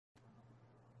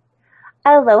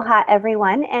Aloha,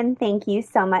 everyone, and thank you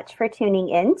so much for tuning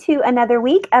in to another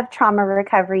week of Trauma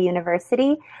Recovery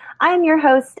University. I'm your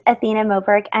host, Athena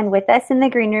Moberg, and with us in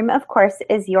the green room, of course,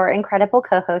 is your incredible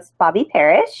co-host, Bobby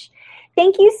Parrish.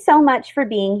 Thank you so much for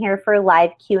being here for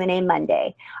Live Q&A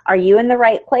Monday. Are you in the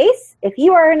right place? If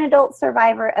you are an adult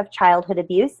survivor of childhood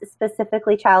abuse,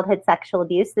 specifically childhood sexual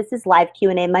abuse, this is Live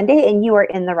Q&A Monday, and you are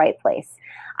in the right place.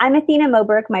 I'm Athena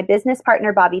Moberg. My business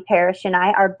partner, Bobby Parrish, and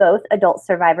I are both adult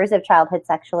survivors of childhood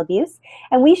sexual abuse.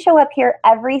 And we show up here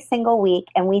every single week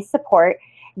and we support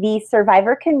the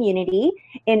survivor community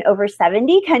in over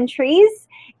 70 countries.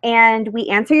 And we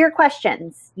answer your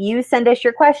questions. You send us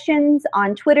your questions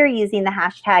on Twitter using the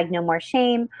hashtag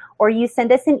 #NoMoreShame, or you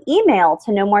send us an email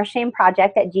to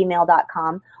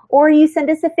nomoreshame@gmail.com, or you send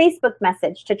us a Facebook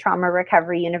message to Trauma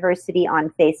Recovery University on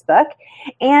Facebook,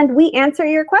 and we answer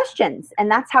your questions.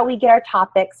 And that's how we get our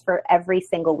topics for every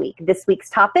single week. This week's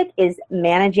topic is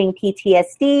managing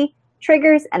PTSD,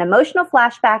 triggers, and emotional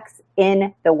flashbacks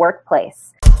in the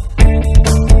workplace.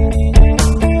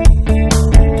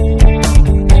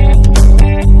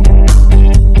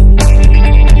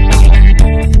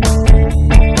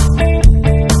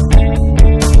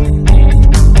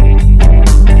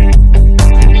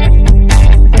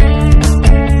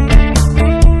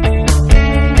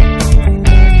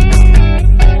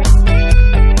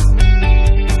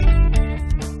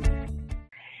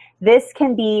 This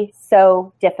can be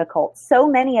so difficult. So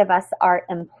many of us are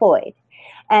employed,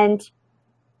 and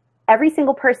every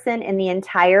single person in the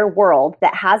entire world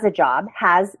that has a job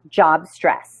has job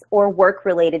stress or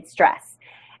work-related stress.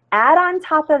 Add on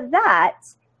top of that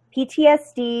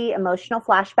PTSD, emotional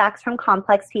flashbacks from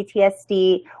complex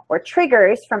PTSD, or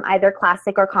triggers from either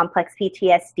classic or complex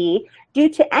PTSD due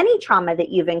to any trauma that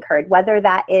you've incurred, whether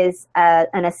that is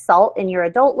an assault in your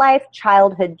adult life,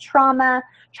 childhood trauma,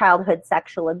 childhood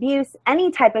sexual abuse, any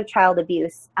type of child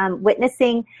abuse,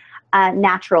 witnessing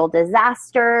natural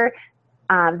disaster,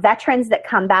 veterans that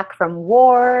come back from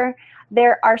war.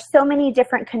 There are so many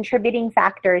different contributing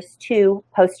factors to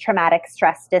post-traumatic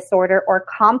stress disorder or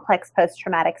complex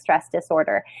post-traumatic stress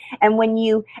disorder. And when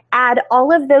you add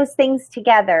all of those things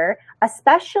together,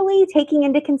 especially taking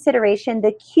into consideration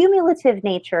the cumulative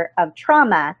nature of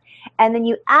trauma, and then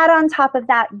you add on top of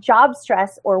that job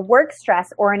stress or work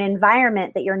stress or an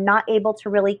environment that you're not able to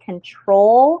really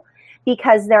control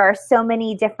because there are so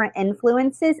many different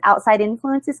influences, outside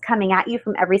influences coming at you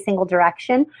from every single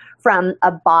direction, from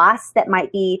a boss that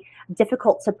might be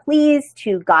difficult to please,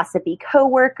 to gossipy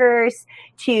coworkers,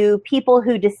 to people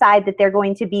who decide that they're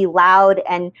going to be loud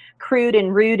and crude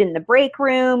and rude in the break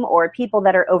room, or people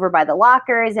that are over by the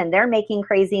lockers and they're making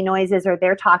crazy noises, or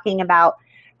they're talking about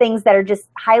things that are just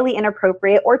highly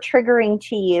inappropriate or triggering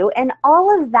to you. And all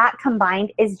of that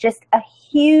combined is just a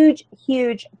huge,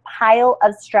 huge pile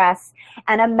of stress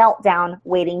and a meltdown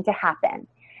waiting to happen.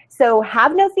 So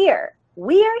have no fear.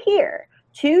 We are here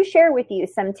to share with you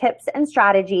some tips and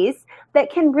strategies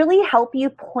that can really help you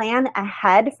plan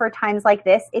ahead for times like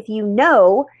this if you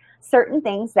know certain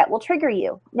things that will trigger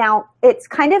you. Now, it's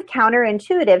kind of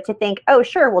counterintuitive to think, oh,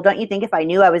 sure, well, don't you think if I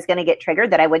knew I was going to get triggered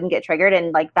that I wouldn't get triggered?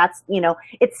 And like, that's,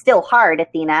 it's still hard,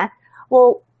 Athena.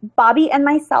 Well, Bobby and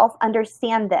myself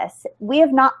understand this. We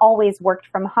have not always worked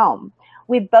from home.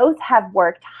 We both have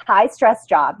worked high stress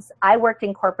jobs. I worked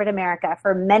in corporate America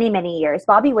for many, many years.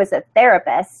 Bobby was a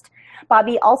therapist.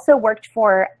 Bobby also worked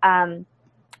for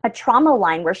a trauma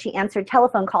line where she answered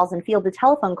telephone calls and fielded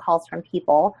telephone calls from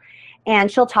people.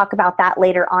 And she'll talk about that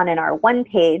later on in our one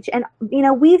page. And,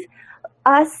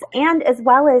 us and as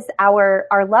well as our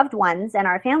loved ones and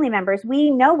our family members,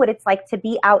 we know what it's like to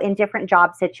be out in different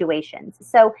job situations.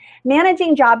 So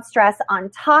managing job stress on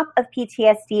top of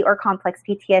PTSD or complex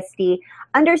PTSD,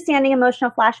 understanding emotional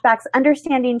flashbacks,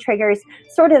 understanding triggers,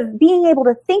 sort of being able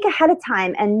to think ahead of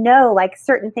time and know like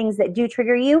certain things that do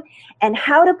trigger you and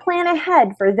how to plan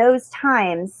ahead for those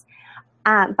times.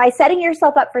 By setting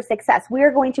yourself up for success, we are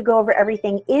going to go over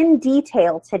everything in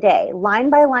detail today,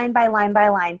 line by line by line by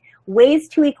line, ways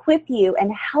to equip you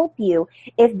and help you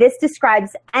if this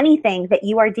describes anything that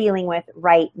you are dealing with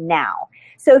right now.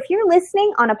 So if you're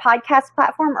listening on a podcast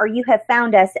platform or you have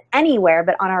found us anywhere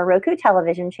but on our Roku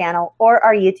television channel or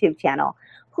our YouTube channel,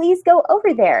 please go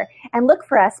over there and look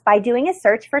for us by doing a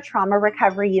search for Trauma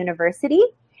Recovery University.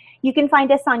 You can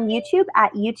find us on YouTube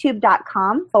at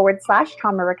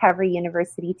youtube.com/Trauma Recovery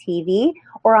University TV,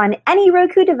 or on any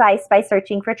Roku device by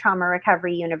searching for Trauma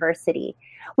Recovery University.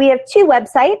 We have 2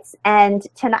 websites, and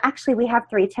actually we have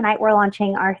 3. Tonight we're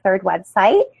launching our 3rd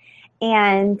website.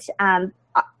 And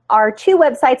are two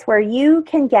websites where you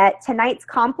can get tonight's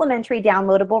complimentary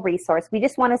downloadable resource. We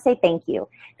just want to say thank you.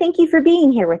 Thank you for being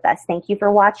here with us. Thank you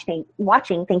for watching.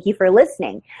 Thank you for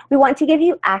listening. We want to give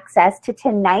you access to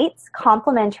tonight's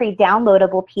complimentary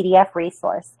downloadable PDF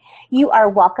resource. You are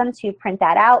welcome to print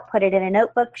that out, put it in a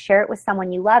notebook, share it with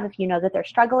someone you love if you know that they're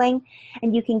struggling.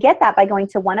 And you can get that by going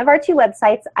to one of our two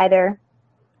websites, either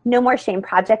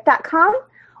nomoreshameproject.com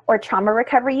or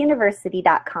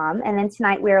traumarecoveryuniversity.com. And then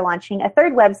tonight we are launching a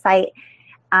third website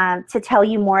to tell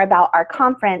you more about our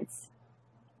conference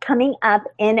coming up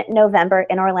in November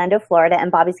in Orlando, Florida.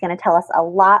 And Bobby's going to tell us a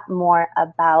lot more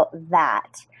about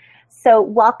that. So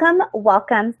welcome,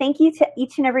 welcome. Thank you to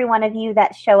each and every one of you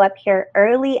that show up here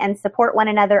early and support one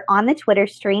another on the Twitter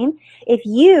stream. If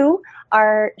you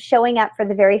are showing up for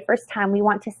the very first time, we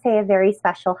want to say a very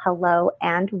special hello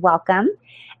and welcome.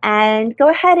 And go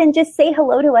ahead and just say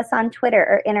hello to us on Twitter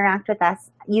or interact with us.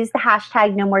 Use the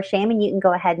hashtag #NoMoreShame and you can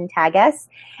go ahead and tag us.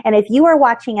 And if you are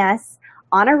watching us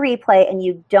on a replay and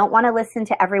you don't want to listen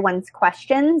to everyone's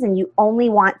questions and you only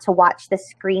want to watch the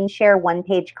screen share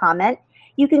one-page comment,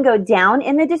 you can go down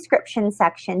in the description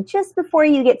section just before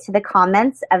you get to the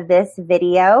comments of this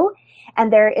video.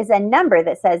 And there is a number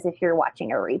that says if you're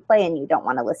watching a replay and you don't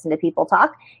want to listen to people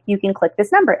talk, you can click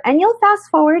this number and you'll fast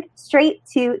forward straight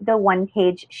to the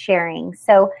one-page sharing.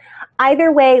 So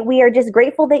either way, we are just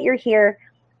grateful that you're here.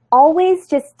 Always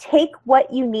just take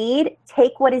what you need,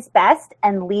 take what is best,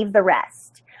 and leave the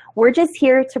rest. We're just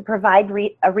here to provide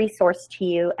a resource to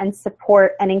you and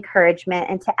support and encouragement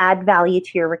and to add value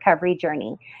to your recovery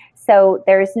journey. So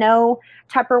there's no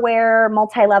Tupperware,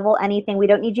 multi-level, anything. We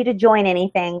don't need you to join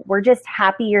anything. We're just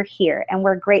happy you're here, and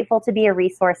we're grateful to be a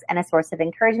resource and a source of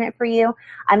encouragement for you.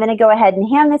 I'm going to go ahead and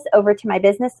hand this over to my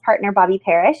business partner, Bobby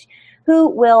Parrish, who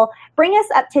will bring us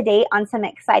up to date on some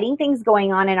exciting things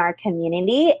going on in our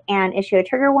community and issue a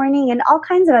trigger warning and all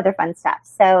kinds of other fun stuff.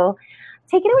 So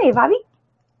take it away, Bobby.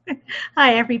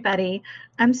 Hi, everybody.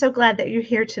 I'm so glad that you're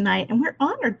here tonight, and we're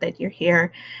honored that you're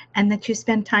here and that you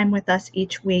spend time with us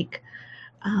each week.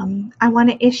 I want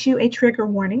to issue a trigger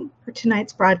warning for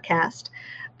tonight's broadcast.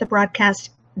 The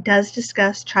broadcast does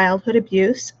discuss childhood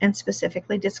abuse and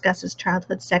specifically discusses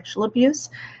childhood sexual abuse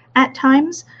at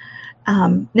times.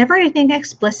 Never anything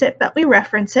explicit, but we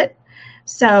reference it.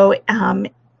 So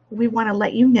we want to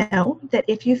let you know that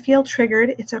if you feel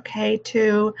triggered, it's okay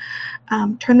to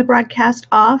turn the broadcast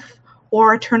off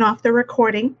or turn off the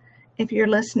recording if you're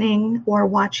listening or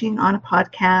watching on a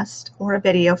podcast or a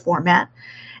video format,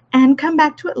 and come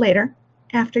back to it later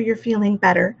after you're feeling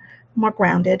better, more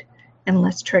grounded, and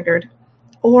less triggered.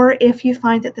 Or if you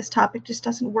find that this topic just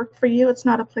doesn't work for you, it's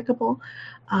not applicable,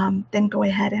 then go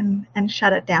ahead and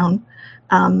shut it down.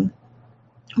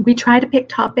 We try to pick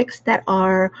topics that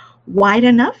are wide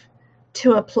enough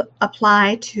to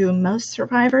apply to most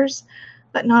survivors,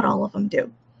 but not all of them do.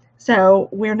 So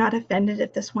we're not offended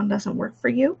if this one doesn't work for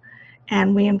you,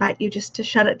 and we invite you just to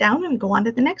shut it down and go on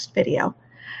to the next video.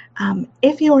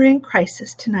 If you're in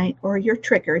crisis tonight or you're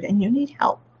triggered and you need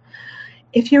help,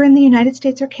 if you're in the United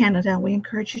States or Canada, we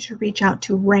encourage you to reach out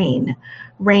to RAIN.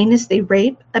 RAIN is the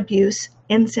Rape, Abuse,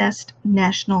 Incest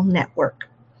National Network.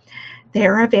 They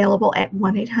are available at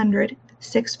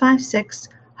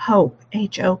 1-800-656-HOPE,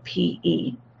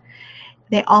 H-O-P-E.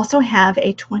 They also have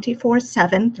a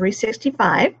 24/7,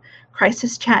 365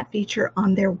 crisis chat feature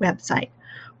on their website,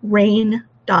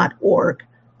 rain.org,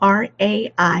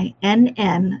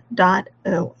 RAINN.org.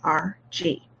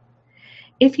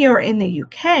 If you're in the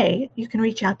UK, you can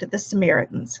reach out to the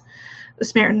Samaritans. The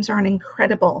Samaritans are an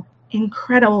incredible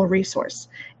resource.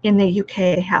 In the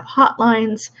UK, they have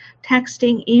hotlines,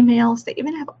 texting, emails. They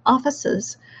even have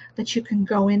offices that you can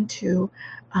go into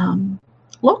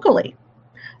locally.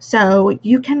 So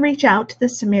you can reach out to the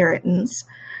Samaritans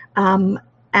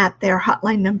at their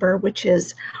hotline number, which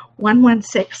is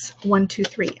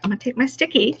 116-123. I'm going to take my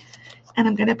sticky and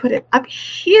I'm going to put it up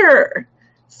here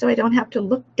so I don't have to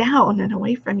look down and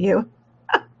away from you.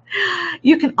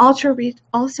 You can also reach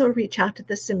out to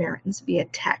the Samaritans via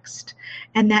text,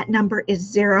 and that number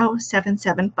is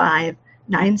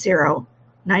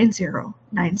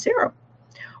 0775-909090.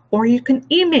 Or you can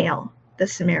email the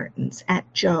Samaritans at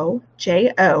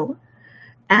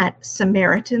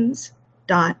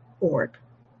jo@samaritans.org.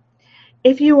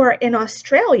 If you are in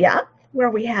Australia, where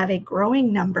we have a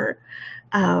growing number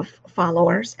of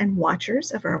followers and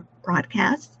watchers of our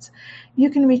broadcasts, you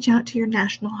can reach out to your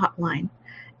national hotline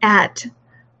at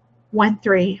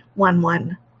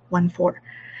 131114.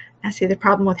 Now, see, the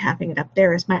problem with having it up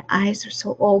there is my eyes are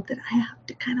so old that I have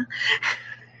to kind of...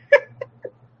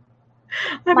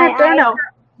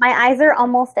 My eyes are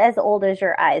almost as old as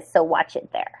your eyes, so watch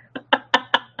it there.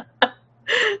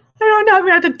 I'm not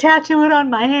going to have to tattoo it on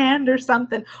my hand or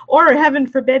something, or heaven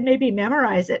forbid, maybe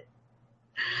memorize it.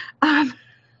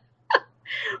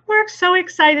 We're so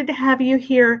excited to have you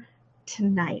here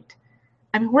tonight.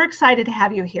 I mean, we're excited to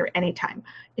have you here anytime.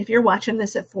 If you're watching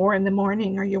this at 4 in the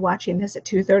morning or you're watching this at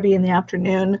 2:30 in the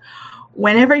afternoon,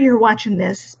 whenever you're watching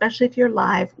this, especially if you're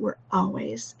live, we're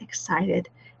always excited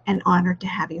and honored to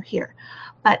have you here.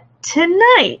 But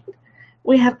tonight,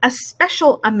 we have a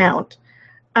special amount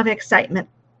of excitement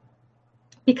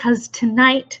because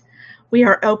tonight we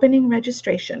are opening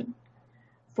registration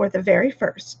for the very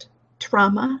first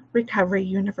Trauma Recovery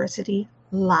University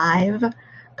live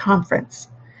conference.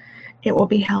 It will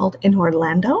be held in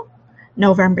Orlando,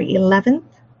 November 11th,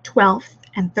 12th,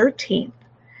 and 13th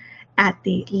at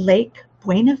the Lake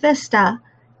Buena Vista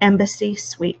Embassy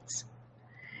Suites.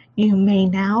 You may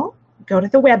now go to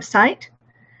the website,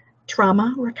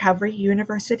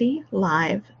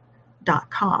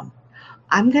 traumarecoveryuniversitylive.com.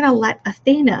 I'm going to let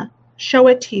Athena show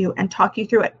it to you and talk you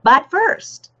through it. But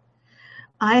first,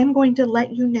 I am going to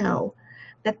let you know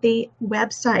that the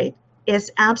website is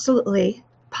absolutely,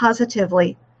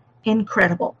 positively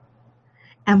incredible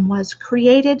and was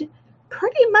created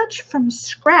pretty much from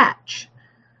scratch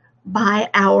by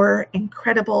our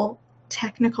incredible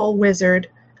technical wizard,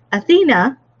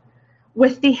 Athena,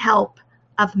 with the help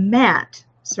of Matt,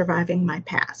 surviving my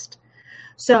past.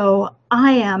 So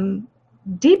I am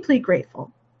deeply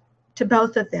grateful to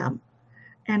both of them.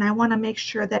 And I want to make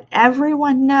sure that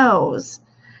everyone knows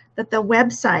that the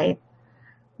website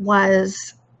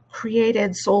was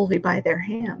created solely by their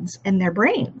hands and their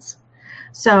brains.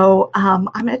 So I'm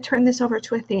going to turn this over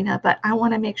to Athena, but I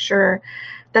want to make sure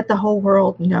that the whole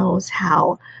world knows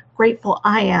how grateful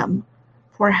I am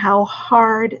for how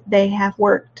hard they have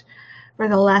worked for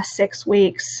the last 6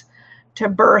 weeks to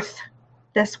birth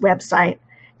this website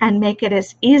and make it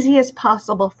as easy as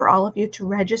possible for all of you to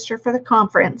register for the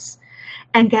conference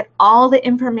and get all the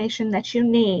information that you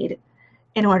need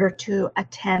in order to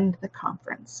attend the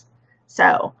conference.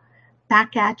 So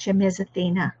back at you, Ms.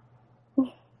 Athena.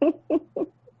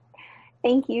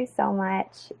 Thank you so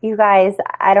much. You guys,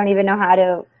 I don't even know how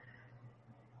to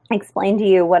explain to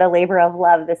you what a labor of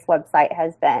love this website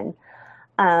has been.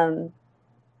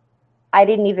 I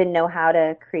didn't even know how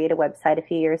to create a website a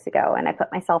few years ago, and I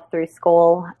put myself through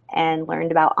school and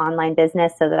learned about online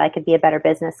business so that I could be a better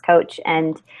business coach.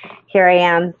 And here I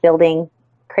am building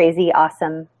crazy,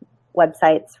 awesome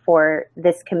websites for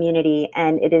this community,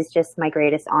 and it is just my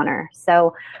greatest honor.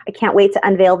 So I can't wait to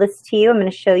unveil this to you. I'm going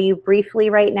to show you briefly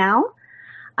right now,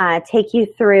 take you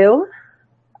through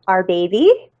our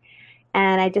baby.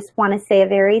 And I just want to say a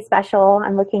very special,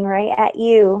 I'm looking right at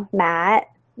you, Matt.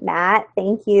 Matt,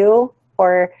 thank you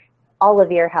for all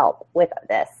of your help with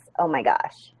this. Oh my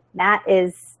gosh.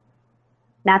 Matt's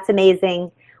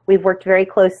amazing. We've worked very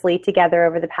closely together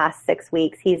over the past 6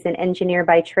 weeks. He's an engineer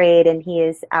by trade, and he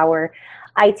is our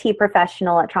IT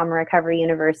professional at Trauma Recovery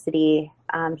University.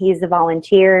 He's a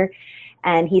volunteer,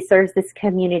 and he serves this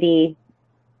community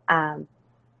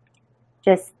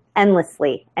just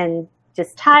endlessly and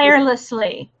just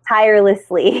tirelessly.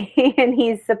 And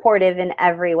he's supportive in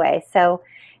every way. So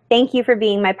thank you for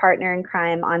being my partner in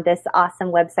crime on this awesome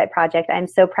website project. I'm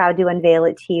so proud to unveil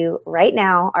it to you right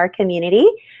now, our community.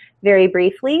 Very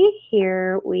briefly,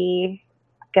 here we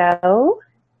go.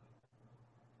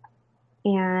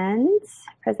 And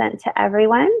present to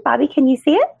everyone. Bobby, can you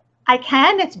see it? I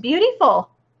can. It's beautiful.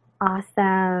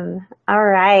 Awesome. All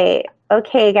right.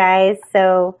 Okay, guys.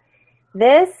 So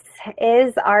this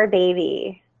is our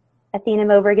baby. Athena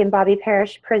Moberg and Bobby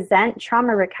Parrish present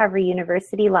Trauma Recovery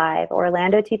University Live,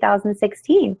 Orlando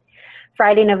 2016,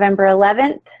 Friday, November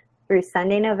 11th through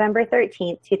Sunday, November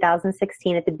 13th,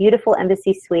 2016 at the beautiful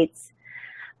Embassy Suites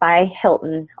by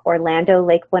Hilton, Orlando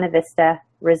Lake Buena Vista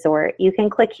Resort. You can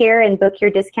click here and book your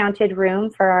discounted room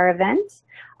for our event.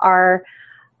 Our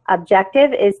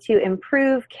objective is to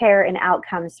improve care and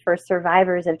outcomes for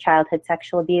survivors of childhood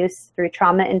sexual abuse through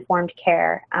trauma-informed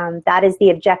care. That is the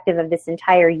objective of this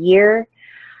entire year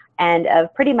and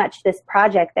of pretty much this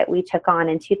project that we took on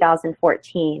in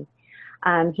 2014.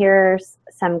 Here's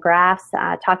some graphs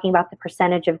talking about the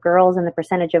percentage of girls and the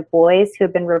percentage of boys who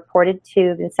have been reported to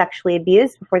have been sexually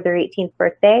abused before their 18th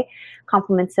birthday.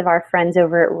 Compliments of our friends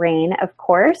over at RAIN, of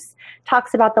course.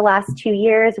 Talks about the last 2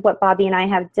 years, what Bobby and I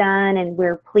have done, and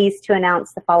we're pleased to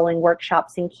announce the following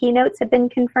workshops and keynotes have been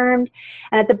confirmed.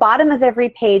 And at the bottom of every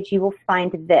page, you will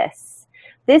find this.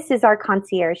 This is our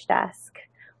concierge desk.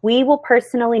 We will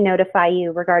personally notify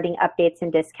you regarding updates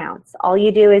and discounts. All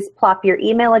you do is plop your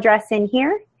email address in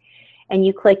here and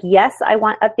you click, yes, I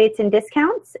want updates and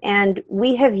discounts. And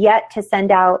we have yet to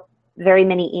send out very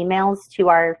many emails to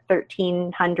our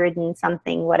 1,300 and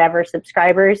something whatever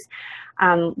subscribers.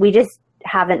 We just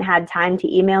haven't had time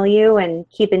to email you and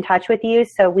keep in touch with you,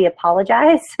 so we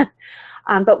apologize.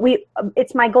 But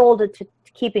it's my goal to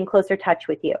keep in closer touch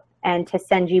with you and to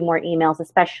send you more emails,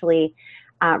 especially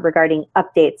regarding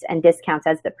updates and discounts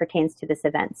as it pertains to this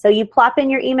event. So you plop in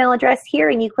your email address here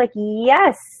and you click,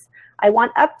 yes, I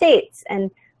want updates.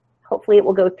 And hopefully it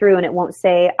will go through and it won't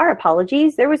say, our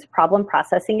apologies, there was a problem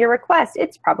processing your request.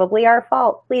 It's probably our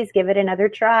fault. Please give it another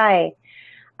try.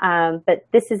 But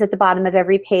this is at the bottom of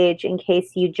every page in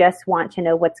case you just want to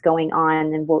know what's going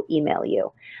on, and we'll email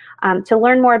you. To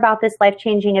learn more about this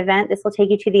life-changing event, this will take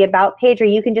you to the About page, or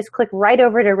you can just click right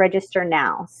over to register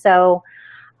now. So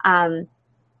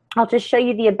I'll just show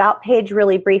you the About page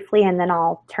really briefly, and then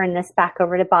I'll turn this back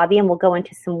over to Bobby, and we'll go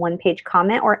into some one-page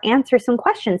comment or answer some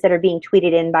questions that are being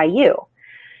tweeted in by you.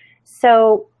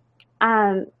 So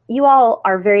you all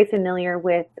are very familiar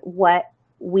with what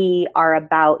we are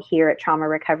about here at Trauma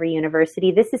Recovery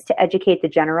University. This is to educate the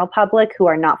general public who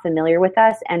are not familiar with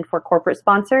us, and for corporate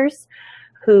sponsors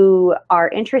who are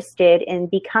interested in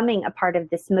becoming a part of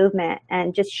this movement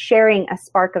and just sharing a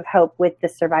spark of hope with the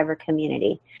survivor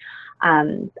community.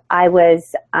 I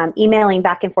was emailing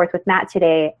back and forth with Matt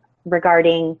today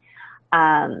regarding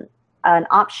an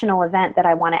optional event that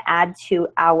I want to add to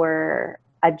our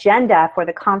agenda for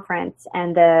the conference,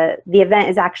 and the event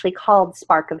is actually called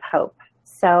Spark of Hope.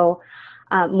 So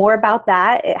more about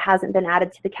that. It hasn't been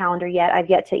added to the calendar yet. I've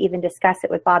yet to even discuss it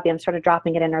with Bobby. I'm sort of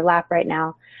dropping it in her lap right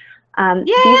now.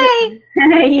 Yay!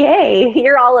 Yay!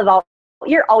 You're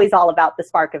always all about the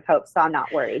spark of hope, so I'm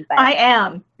not worried. But I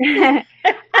am.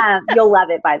 You'll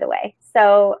love it, by the way.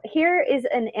 So here is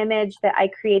an image that I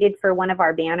created for one of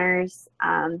our banners.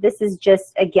 This is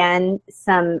just, again,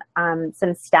 some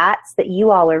stats that you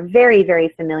all are very, very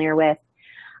familiar with.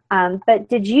 But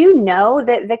did you know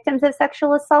that victims of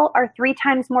sexual assault are 3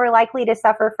 times more likely to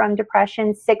suffer from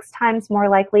depression, 6 times more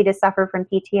likely to suffer from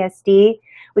PTSD,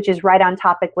 which is right on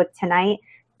topic with tonight,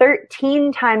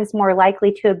 13 times more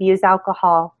likely to abuse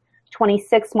alcohol,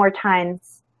 26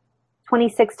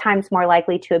 times more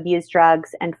likely to abuse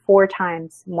drugs, and 4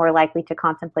 times more likely to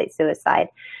contemplate suicide.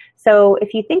 So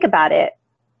if you think about it,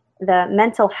 the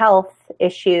mental health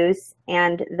issues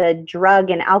and the drug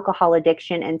and alcohol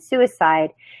addiction and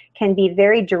suicide can be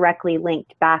very directly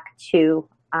linked back to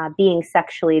being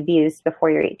sexually abused before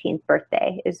your 18th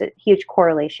birthday. There's a huge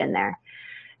correlation there.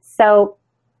 So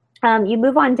you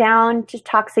move on down, just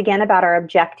talks again about our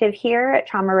objective here at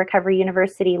Trauma Recovery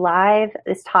University Live.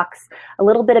 This talks a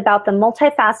little bit about the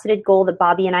multifaceted goal that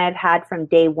Bobby and I have had from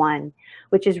day one,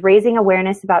 which is raising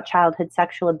awareness about childhood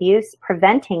sexual abuse,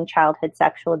 preventing childhood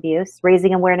sexual abuse,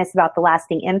 raising awareness about the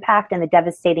lasting impact and the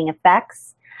devastating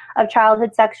effects of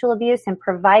childhood sexual abuse, and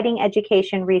providing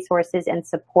education, resources, and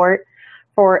support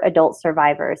for adult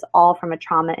survivors, all from a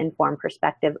trauma-informed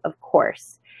perspective, of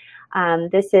course.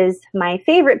 This is my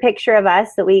favorite picture of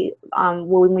us that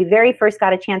when we very first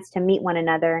got a chance to meet one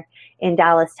another in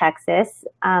Dallas, Texas,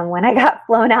 when I got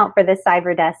flown out for the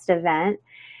CyberDest event.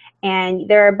 And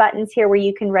there are buttons here where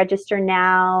you can register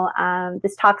now.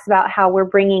 This talks about how we're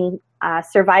bringing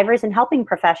survivors and helping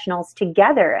professionals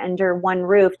together under one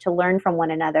roof to learn from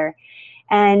one another.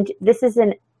 And this is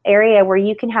an area where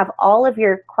you can have all of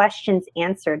your questions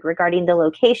answered regarding the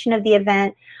location of the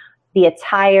event, the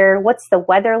attire, what's the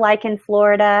weather like in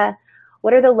Florida,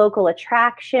 what are the local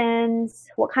attractions,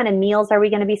 what kind of meals are we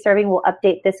going to be serving. We'll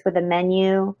update this with a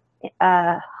menu,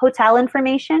 hotel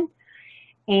information.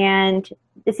 And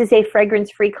this is a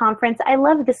fragrance-free conference. I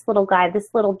love this little guy, this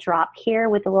little drop here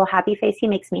with a little happy face. He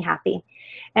makes me happy.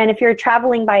 And if you're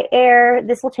traveling by air,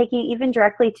 this will take you even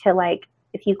directly to, like,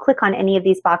 if you click on any of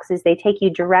these boxes, they take you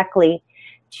directly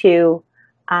to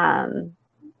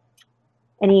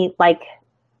any, like,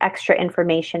 extra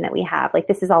information that we have. Like,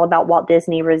 this is all about Walt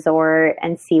Disney Resort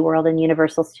and SeaWorld and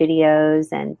Universal Studios.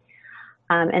 And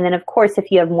then, of course, if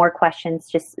you have more questions,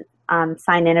 just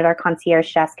sign in at our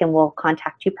concierge desk and we'll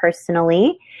contact you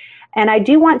personally. And I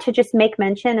do want to just make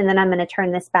mention, and then I'm going to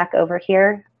turn this back over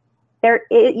here.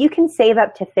 You can save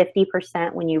up to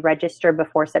 50% when you register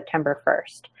before September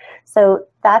 1st. So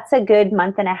that's a good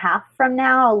month and a half from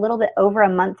now, a little bit over a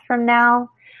month from now,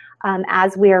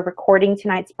 as we are recording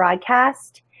tonight's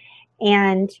broadcast.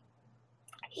 And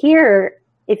here,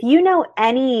 if you know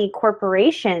any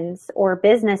corporations or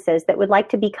businesses that would like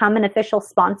to become an official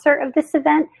sponsor of this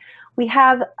event, we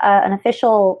have an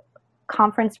official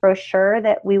conference brochure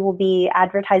that we will be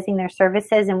advertising their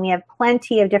services, and we have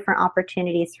plenty of different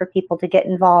opportunities for people to get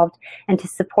involved and to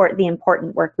support the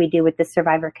important work we do with the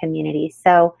survivor community.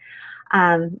 So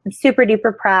I'm super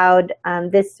duper proud.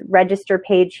 This register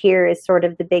page here is sort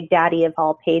of the big daddy of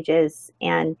all pages,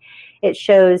 and it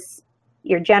shows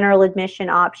your general admission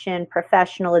option,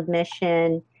 professional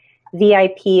admission,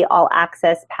 VIP all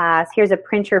access pass. Here's a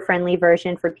printer friendly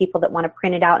version for people that want to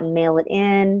print it out and mail it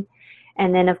in.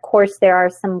 And then of course there are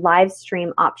some live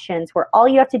stream options where all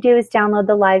you have to do is download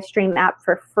the live stream app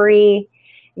for free,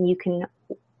 and you can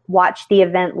watch the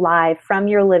event live from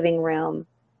your living room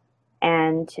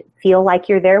and feel like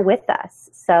you're there with us.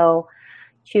 So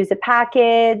choose a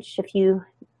package. If you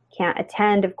can't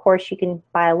attend, of course, you can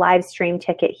buy a live stream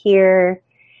ticket here.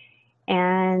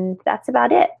 And that's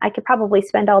about it. I could probably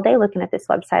spend all day looking at this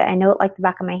website. I know it like the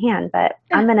back of my hand, but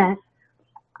I'm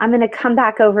gonna come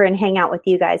back over and hang out with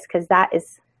you guys, because that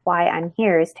is why I'm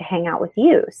here, is to hang out with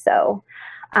you. So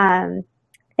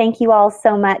thank you all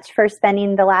so much for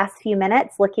spending the last few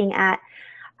minutes looking at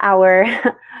our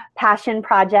passion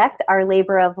project, our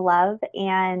labor of love,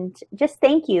 and just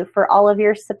thank you for all of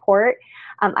your support.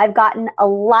 I've gotten a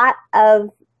lot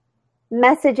of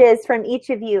messages from each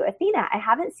of you. Athena, I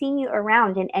haven't seen you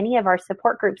around in any of our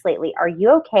support groups lately. Are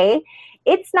you okay?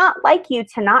 It's not like you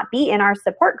to not be in our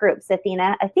support groups,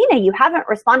 Athena. Athena, you haven't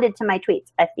responded to my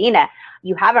tweets. Athena,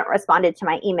 you haven't responded to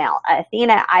my email.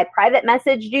 Athena, I private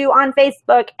messaged you on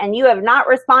Facebook and you have not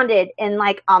responded in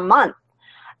like a month.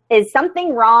 Is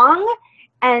something wrong?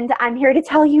 And I'm here to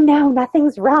tell you, no,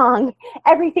 nothing's wrong.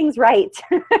 Everything's right.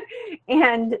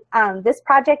 And this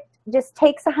project just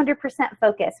takes 100%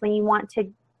 focus when you want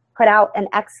to put out an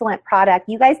excellent product.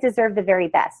 You guys deserve the very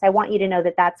best. I want you to know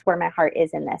that that's where my heart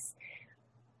is in this.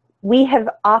 We have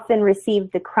often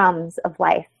received the crumbs of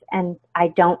life, and I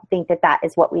don't think that that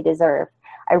is what we deserve.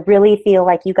 I really feel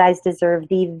like you guys deserve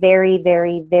the very,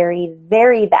 very, very,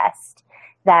 very best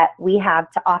that we have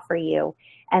to offer you.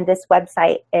 And this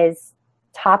website is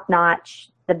top-notch,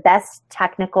 the best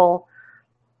technical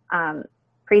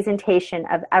presentation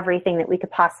of everything that we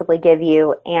could possibly give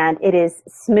you, and it is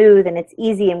smooth and it's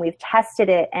easy, and we've tested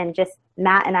it, and just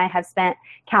Matt and I have spent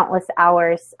countless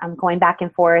hours going back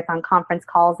and forth on conference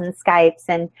calls and Skypes,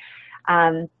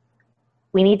 and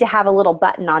we need to have a little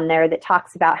button on there that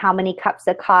talks about how many cups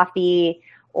of coffee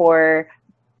or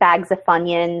bags of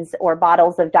Funyuns or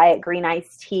bottles of Diet Green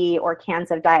iced tea or cans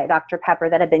of Diet Dr. Pepper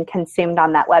that have been consumed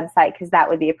on that website, because that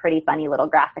would be a pretty funny little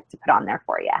graphic to put on there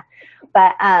for you.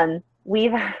 But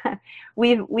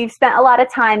we've spent a lot of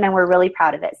time and we're really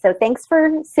proud of it. So thanks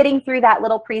for sitting through that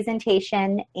little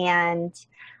presentation, and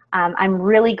I'm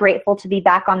really grateful to be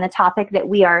back on the topic that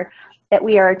we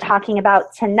are talking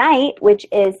about tonight, which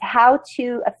is how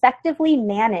to effectively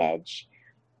manage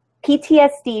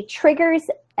PTSD triggers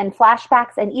and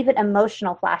flashbacks, and even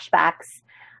emotional flashbacks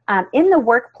in the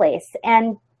workplace.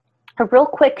 And a real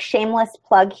quick shameless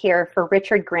plug here for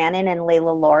Richard Grannon and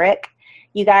Layla Lorick.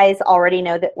 You guys already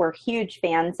know that we're huge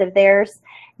fans of theirs.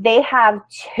 They have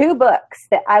 2 books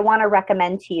that I want to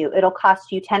recommend to you. It'll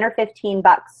cost you 10 or 15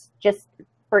 bucks just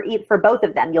for both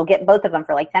of them. You'll get both of them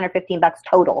for like 10 or 15 bucks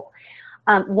total.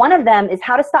 One of them is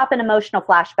How to Stop an Emotional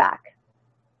Flashback.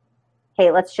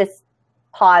 Okay, let's just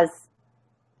pause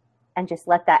and just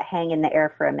let that hang in the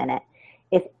air for a minute.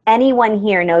 If anyone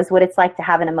here knows what it's like to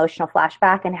have an emotional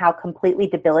flashback and how completely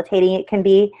debilitating it can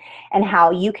be, and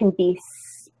how you can be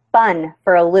spun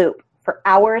for a loop for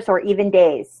hours or even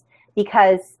days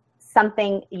because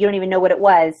something, you don't even know what it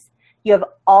was, you have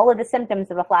all of the symptoms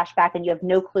of a flashback and you have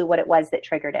no clue what it was that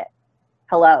triggered it.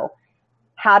 Hello.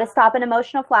 How to Stop an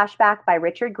Emotional Flashback by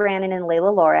Richard Grannon and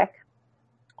Layla Lorick.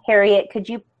 Harriet, could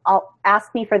you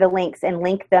ask me for the links and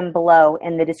link them below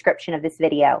in the description of this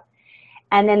video.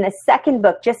 And then the second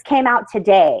book just came out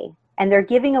today, and they're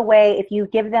giving away, if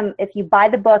you buy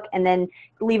the book and then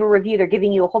leave a review, they're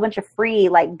giving you a whole bunch of free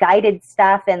like guided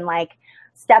stuff and like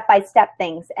step-by-step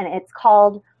things. And it's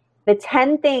called The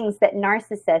 10 Things That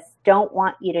Narcissists Don't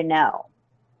Want You to Know.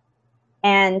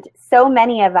 And so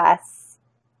many of us,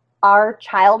 our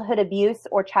childhood abuse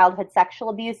or childhood sexual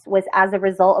abuse was as a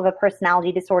result of a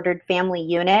personality disordered family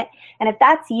unit. And if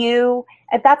that's you,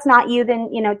 if that's not you, then,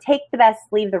 take the best,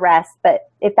 leave the rest. But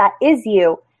if that is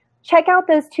you, check out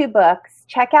those 2 books.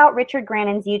 Check out Richard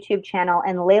Grannon's YouTube channel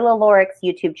and Layla Lorick's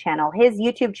YouTube channel. His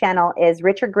YouTube channel is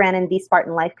Richard Grannon, the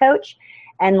Spartan Life Coach.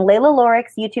 And Layla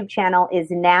Lorick's YouTube channel is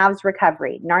NAVS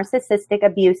Recovery, Narcissistic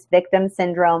Abuse Victim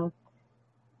Syndrome,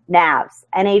 NAVS,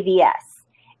 N-A-V-S.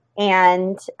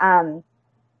 And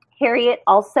Harriet,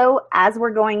 also, as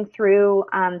we're going through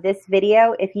this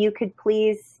video, if you could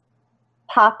please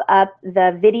pop up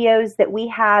the videos that we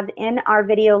have in our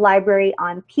video library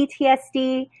on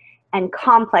PTSD and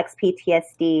complex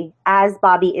PTSD, as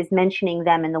Bobby is mentioning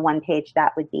them in the one page,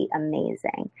 that would be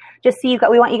amazing. Just so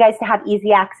we want you guys to have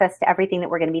easy access to everything that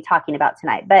we're going to be talking about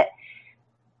tonight. But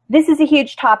this is a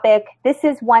huge topic. This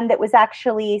is one that was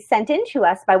actually sent in to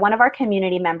us by one of our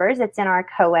community members. It's in our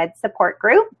co-ed support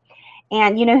group.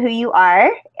 And you know who you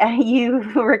are. You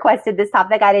requested this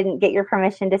topic. I didn't get your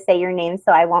permission to say your name,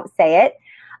 so I won't say it.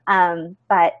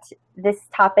 But this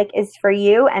topic is for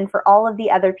you and for all of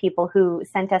the other people who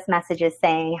sent us messages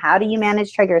saying, how do you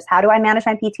manage triggers? How do I manage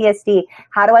my PTSD?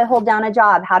 How do I hold down a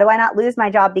job? How do I not lose my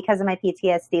job because of my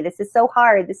PTSD? This is so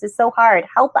hard. This is so hard.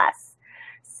 Help us.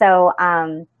 So,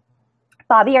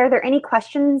 Bobby, are there any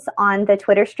questions on the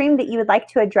Twitter stream that you would like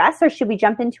to address, or should we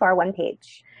jump into our one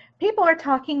page? People are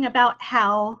talking about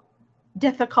how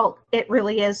difficult it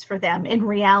really is for them in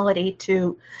reality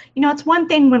to, it's one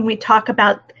thing when we talk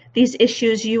about these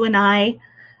issues, you and I,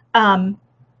 and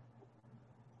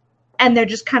they're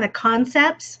just kind of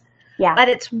concepts. Yeah. But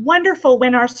it's wonderful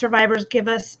when our survivors give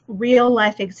us real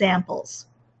life examples.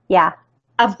 Yeah.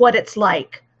 Of what it's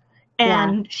like.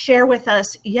 And share with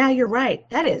us, yeah, you're right.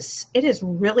 It is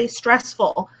really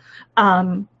stressful.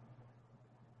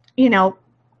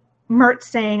 Mert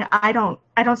saying, I don't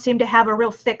seem to have a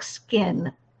real thick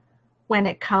skin when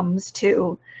it comes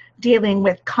to dealing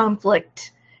with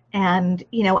conflict and,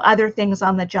 other things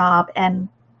on the job. And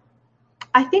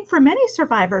I think for many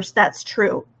survivors, that's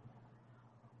true.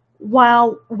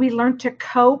 While we learn to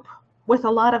cope with a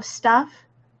lot of stuff,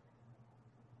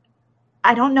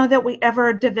 I don't know that we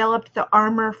ever developed the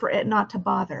armor for it not to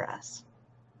bother us.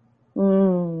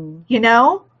 Mm.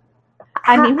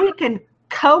 I mean, we can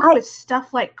cope with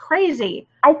stuff like crazy.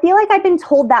 I feel like I've been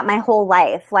told that my whole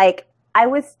life. Like I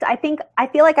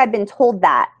feel like I've been told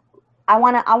that. I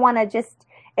want to just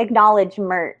acknowledge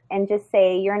Mert and just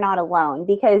say you're not alone,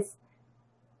 because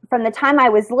from the time I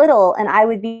was little, and I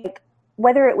would be like,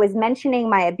 whether it was mentioning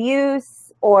my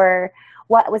abuse or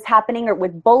what was happening or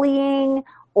with bullying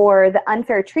or the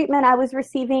unfair treatment I was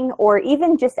receiving, or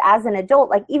even just as an adult,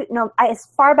 like as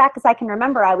far back as I can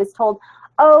remember, I was told,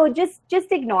 oh, just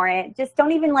ignore it. Just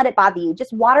don't even let it bother you.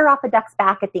 Just water off a duck's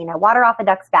back, Athena. Water off a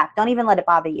duck's back. Don't even let it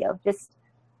bother you. Just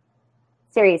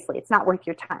seriously, it's not worth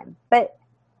your time. But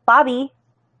Bobby,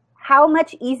 how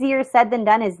much easier said than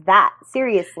done is that?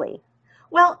 Seriously.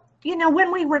 Well,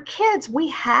 when we were kids, we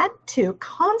had to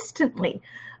constantly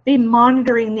be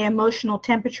monitoring the emotional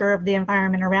temperature of the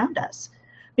environment around us,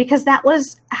 because that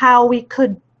was how we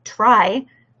could try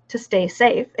to stay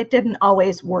safe. It didn't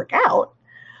always work out,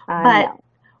 but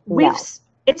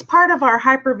it's part of our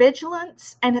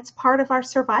hypervigilance, and it's part of our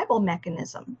survival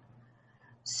mechanism.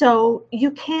 So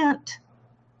you can't,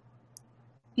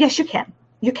 yes, you can.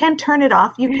 You can turn it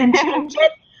off. You can change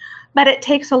it, but it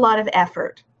takes a lot of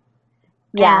effort.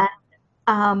 Yeah.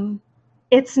 And,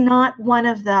 it's not one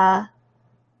of the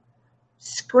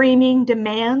screaming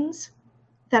demands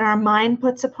that our mind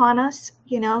puts upon us.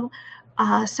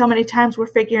 So many times we're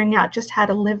figuring out just how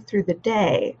to live through the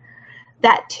day,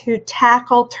 that to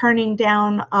tackle turning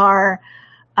down our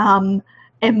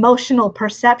emotional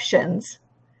perceptions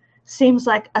seems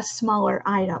like a smaller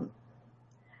item.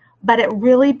 But it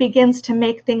really begins to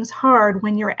make things hard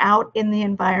when you're out in the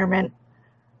environment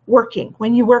working.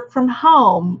 When you work from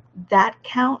home, that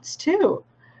counts too.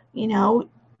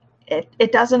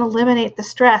 It doesn't eliminate the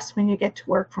stress when you get to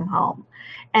work from home.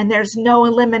 And there's no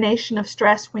elimination of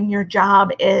stress when your job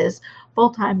is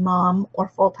full-time mom or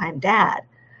full-time dad.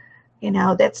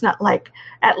 That's not like,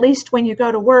 at least when you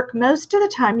go to work, most of the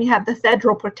time you have the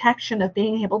federal protection of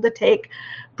being able to take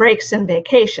breaks and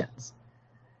vacations.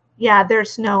 Yeah,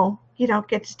 you don't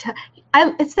get to tell.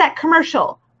 It's that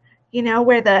commercial,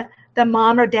 where the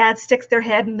mom or dad sticks their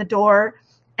head in the door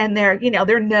and their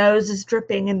nose is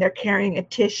dripping and they're carrying a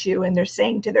tissue and they're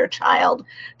saying to their child,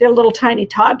 their little tiny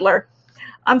toddler,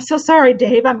 I'm so sorry,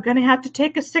 Dave, I'm going to have to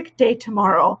take a sick day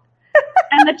tomorrow.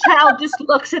 And the child just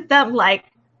looks at them like,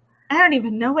 I don't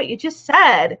even know what you just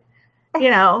said.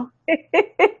 It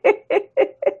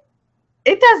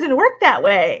doesn't work that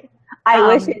way. I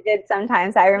wish it did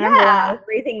sometimes. I remember when I was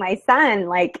raising my son,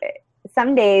 like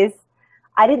some days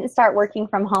I didn't start working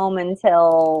from home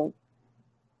until,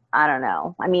 I don't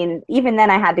know. I mean, even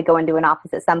then I had to go into an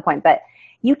office at some point, but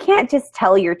you can't just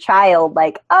tell your child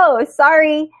like, oh,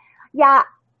 sorry. Yeah,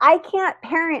 I can't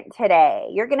parent today.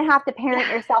 You're going to have to parent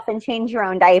yourself and change your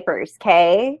own diapers.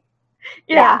 Okay.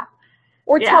 Yeah.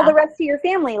 Or tell the rest of your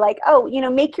family like, oh,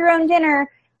 make your own dinner.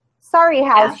 Sorry,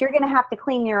 house. You're going to have to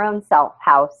clean your own self,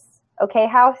 house. Okay,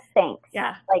 house, thanks.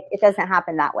 Yeah. Like, it doesn't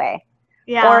happen that way.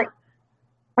 Yeah. Or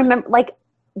remember, like,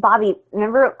 Bobby,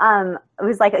 remember, it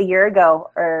was like a year ago,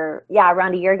 or yeah,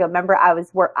 around a year ago. Remember,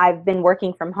 I've been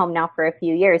working from home now for a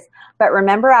few years, but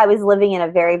remember, I was living in a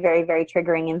very, very, very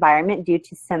triggering environment due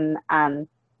to some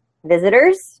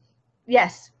visitors.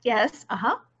 Yes, yes,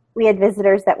 uh-huh. We had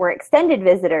visitors that were extended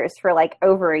visitors for like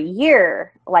over a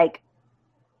year, like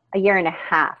a year and a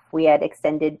half. We had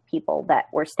extended people that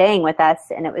were staying with us,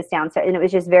 and it was downstairs, and it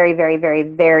was just very, very, very,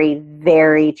 very,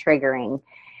 very triggering.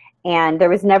 And there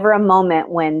was never a moment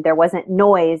when there wasn't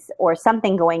noise or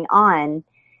something going on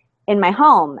in my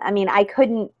home. I mean, I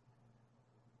couldn't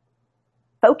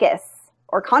focus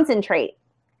or concentrate.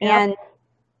 Yep. And,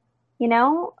 you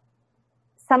know,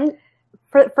 some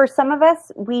for some of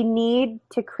us, we need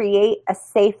to create a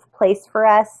safe place for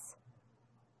us.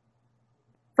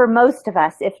 For most of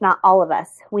us, if not all of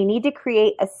us, we need to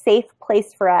create a safe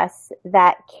place for us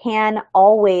that can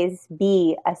always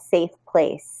be a safe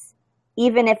place.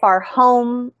 Even if our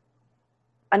home,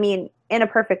 I mean, in a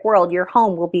perfect world, your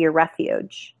home will be your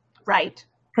refuge. Right.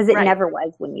 Because it right. never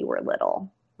was when you were little.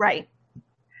 Right.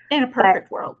 In a perfect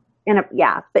world.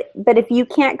 Yeah, but if you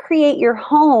can't create your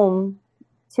home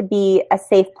to be a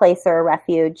safe place or a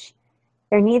refuge,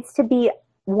 there needs to be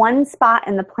one spot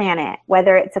in the planet,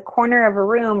 whether it's a corner of a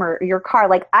room or your car.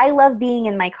 Like, I love being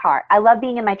in my car. I love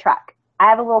being in my truck. I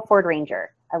have a little Ford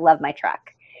Ranger. I love my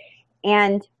truck.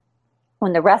 And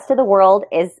when the rest of the world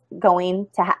is going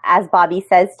to, as Bobby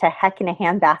says, to heck in a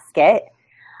handbasket,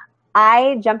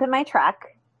 I jump in my truck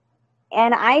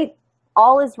and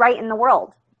all is right in the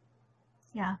world.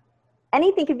 Yeah.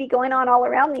 Anything could be going on all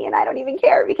around me and I don't even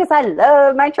care because I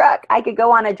love my truck. I could go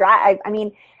on a drive. I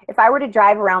mean, if I were to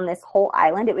drive around this whole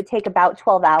island, it would take about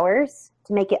 12 hours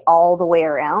to make it all the way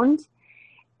around.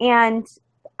 And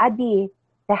I'd be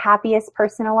the happiest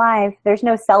person alive. There's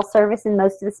no cell service in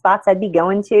most of the spots I'd be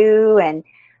going to.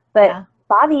 But yeah.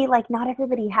 Bobby, like, not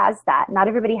everybody has that. Not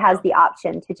everybody has the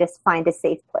option to just find a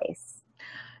safe place.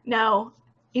 No,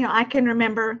 I can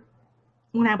remember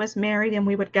when I was married and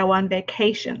we would go on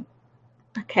vacation,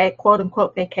 okay, quote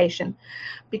unquote vacation,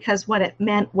 because what it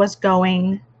meant was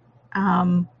going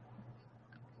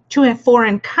to a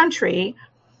foreign country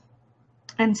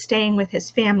and staying with his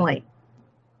family.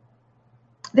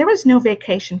 There was no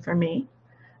vacation for me.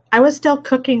 I was still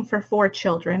cooking for 4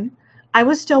 children. I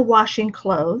was still washing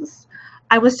clothes.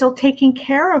 I was still taking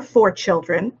care of 4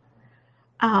 children.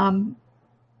 Yeah,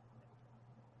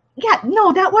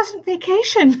 no, that wasn't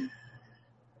vacation.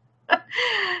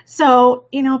 So,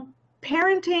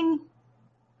 parenting,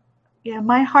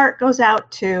 my heart goes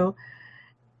out to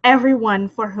everyone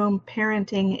for whom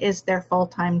parenting is their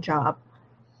full-time job.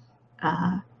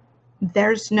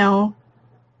 There's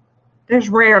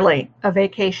rarely a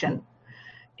vacation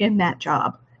in that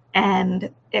job. And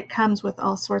it comes with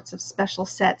all sorts of special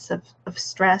sets of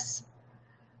stress,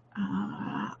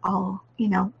 all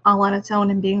on its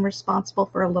own, and being responsible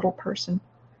for a little person,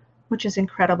 which is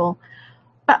incredible.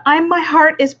 But my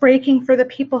heart is breaking for the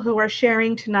people who are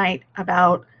sharing tonight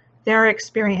about their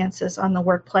experiences on the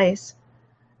workplace.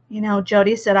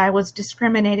 Jody said, I was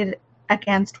discriminated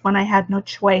against when I had no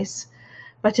choice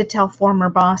but to tell former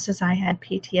bosses I had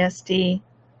PTSD.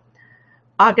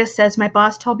 August says, my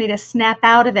boss told me to snap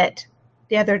out of it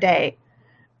the other day,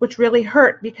 which really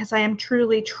hurt because I am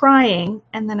truly trying.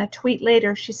 And then a tweet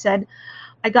later, she said,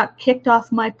 I got kicked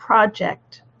off my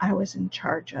project I was in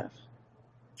charge of.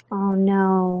 Oh,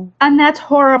 no. And that's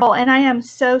horrible. And I am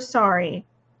so sorry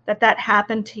that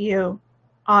happened to you,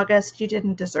 August. You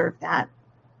didn't deserve that.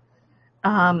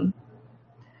 And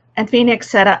Phoenix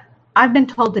said, I've been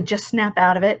told to just snap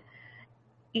out of it.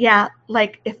 Yeah,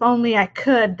 like, if only I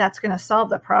could, that's going to solve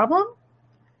the problem?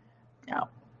 No.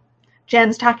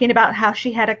 Jen's talking about how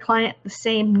she had a client the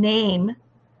same name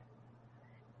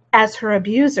as her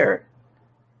abuser,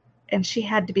 and she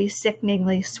had to be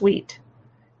sickeningly sweet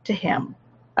to him.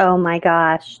 Oh my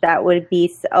gosh, that would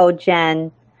be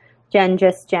Jen.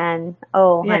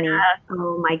 Oh, honey. Yeah.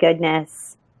 Oh my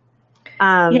goodness.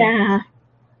 Yeah.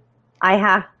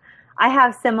 I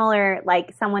have similar,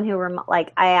 like, someone who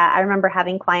I remember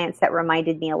having clients that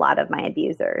reminded me a lot of my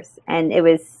abusers, and it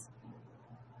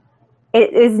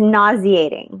is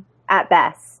nauseating at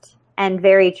best and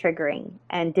very triggering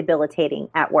and debilitating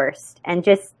at worst, and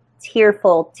just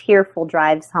tearful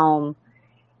drives home.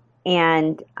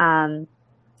 And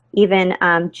even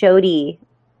Jody,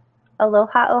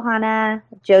 aloha ohana,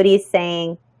 Jody's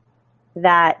saying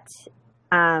that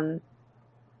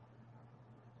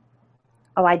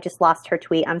I just lost her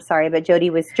tweet. I'm sorry, but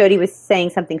Jody was saying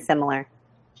something similar.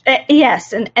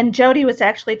 Yes, and Jody was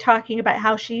actually talking about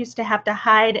how she used to have to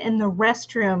hide in the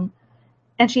restroom,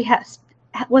 and she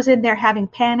was in there having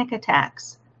panic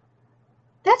attacks.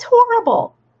 That's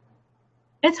horrible.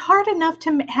 It's hard enough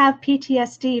to have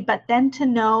PTSD, but then to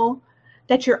know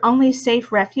that your only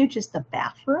safe refuge is the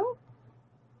bathroom,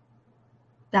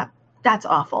 that's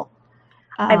awful.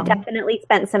 I've definitely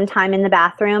spent some time in the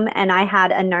bathroom, and I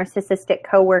had a narcissistic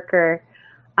coworker.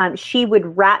 She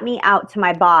would rat me out to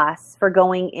my boss for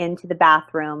going into the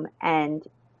bathroom and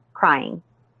crying.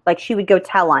 Like, she would go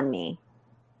tell on me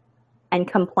and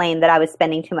complain that I was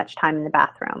spending too much time in the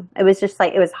bathroom. It was just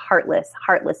like, it was heartless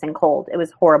and cold. It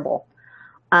was horrible.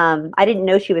 I didn't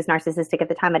know she was narcissistic at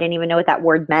the time. I didn't even know what that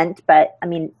word meant. But I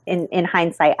mean, in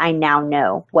hindsight, I now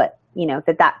know what,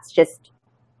 that's just,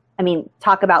 I mean,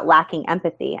 talk about lacking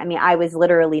empathy. I mean, I was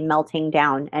literally melting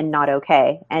down and not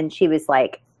okay. And she was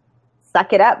like,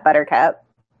 suck it up, buttercup,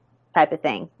 type of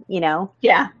thing, Yeah.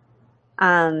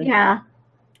 Yeah.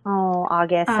 Oh,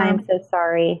 August, I'm so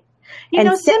sorry.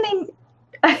 Simi,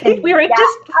 I think we were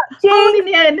just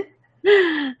holding in.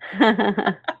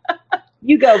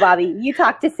 You go, Bobby. You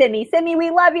talk to Simi. Simi, we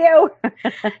love you.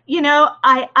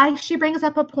 She brings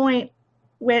up a point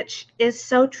which is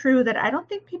so true that I don't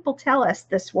think people tell us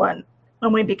this one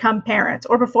when we become parents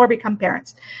or before become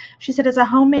parents. She said, as a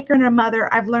homemaker and a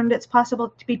mother, I've learned it's possible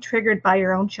to be triggered by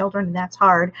your own children, and that's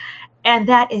hard. And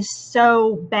that is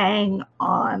so bang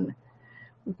on.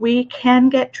 We can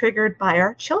get triggered by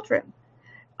our children.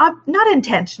 Not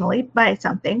intentionally by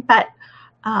something, but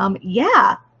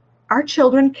yeah, our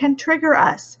children can trigger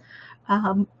us.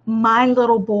 My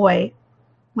little boy,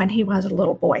 when he was a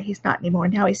little boy, he's not anymore.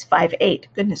 Now he's 5'8",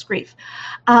 goodness grief.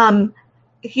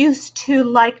 Used to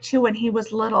like to, when he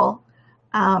was little,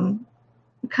 come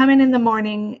in the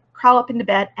morning, crawl up into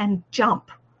bed and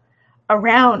jump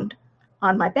around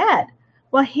on my bed.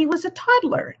 Well, he was a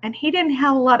toddler and he didn't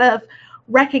have a lot of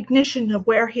recognition of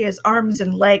where his arms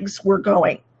and legs were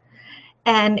going.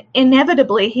 And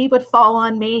inevitably he would fall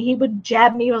on me. He would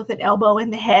jab me with an elbow in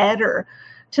the head or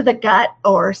to the gut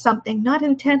or something, not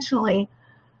intentionally,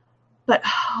 but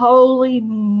holy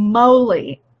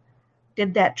moly,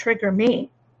 did that trigger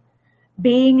me.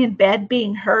 Being in bed,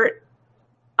 being hurt,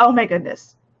 oh my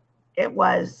goodness, it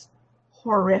was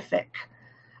horrific.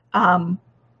 But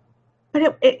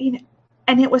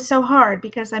and it was so hard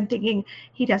because I'm thinking,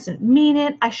 he doesn't mean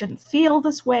it. I shouldn't feel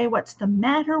this way. What's the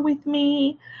matter with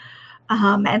me?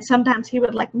 And sometimes he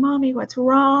would like, Mommy, what's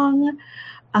wrong?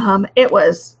 It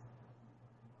was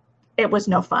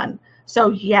no fun. So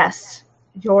yes,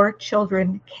 your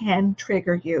children can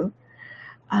trigger you.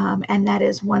 And that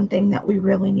is one thing that we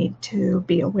really need to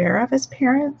be aware of as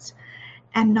parents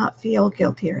and not feel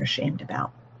guilty or ashamed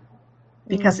about,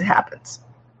 because it happens.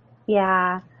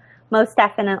 Yeah, most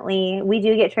definitely. We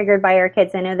do get triggered by our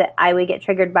kids. I know that I would get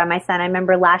triggered by my son. I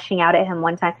remember lashing out at him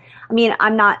one time. I mean,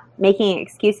 I'm not making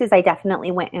excuses. I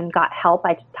definitely went and got help.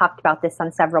 I talked about this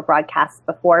on several broadcasts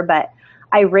before, but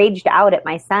I raged out at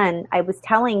my son. I was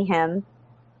telling him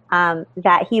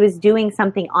that he was doing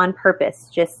something on purpose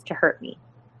just to hurt me.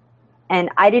 And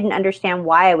I didn't understand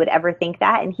why I would ever think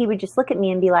that. And he would just look at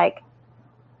me and be like,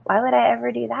 why would I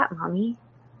ever do that, Mommy?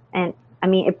 And I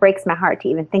mean, it breaks my heart to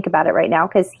even think about it right now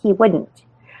because he wouldn't.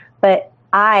 But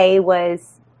I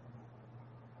was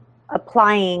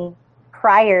applying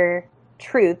prior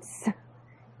truths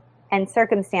and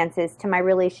circumstances to my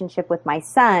relationship with my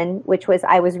son, which was,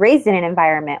 I was raised in an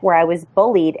environment where I was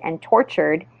bullied and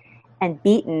tortured and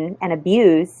beaten and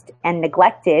abused and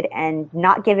neglected and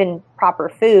not given proper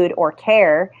food or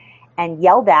care and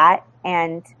yelled at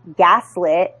and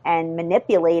gaslit and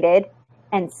manipulated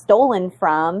and stolen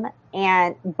from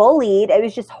and bullied. It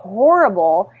was just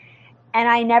horrible. And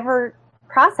I never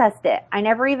processed it. I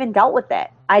never even dealt with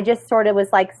it. I just sort of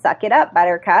was like, suck it up,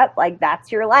 buttercup. Like,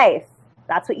 that's your life.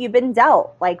 That's what you've been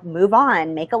dealt. Like, move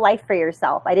on, make a life for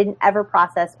yourself. I didn't ever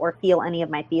process or feel any of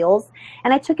my feels.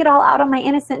 And I took it all out on my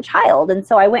innocent child. And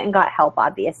so I went and got help,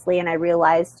 obviously. And I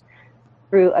realized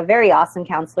through a very awesome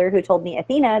counselor who told me,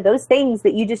 Athena, those things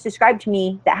that you just described to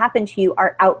me that happened to you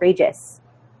are outrageous.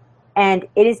 And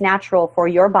it is natural for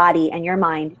your body and your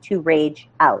mind to rage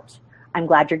out. I'm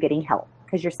glad you're getting help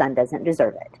because your son doesn't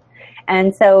deserve it.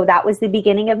 And so that was the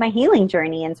beginning of my healing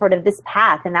journey and sort of this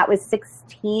path. And that was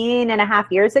 16 and a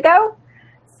half years ago.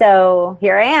 So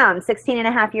here I am 16 and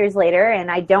a half years later,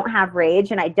 and I don't have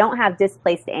rage and I don't have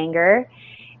displaced anger.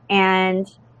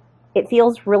 And it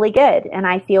feels really good and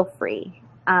I feel free.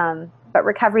 But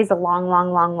recovery is a long,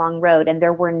 long, long, long road. And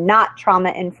there were not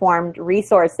trauma-informed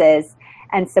resources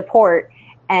and support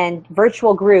and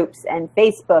virtual groups and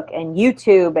Facebook and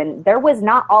YouTube. And there was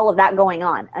not all of that going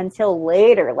on until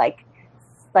later, like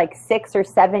 6 or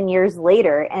 7 years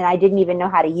later. And I didn't even know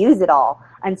how to use it all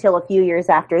until a few years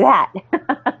after that.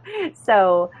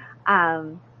 So,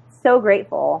 so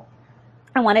grateful.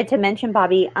 I wanted to mention,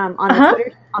 Bobby, Uh-huh.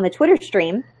 On the Twitter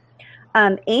stream,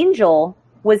 Angel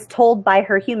was told by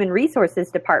her human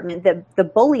resources department that the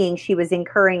bullying she was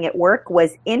incurring at work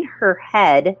was in her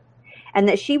head and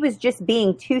that she was just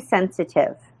being too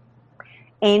sensitive.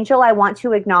 Angel, I want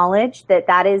to acknowledge that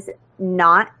that is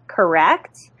not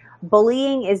correct.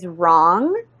 Bullying is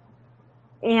wrong.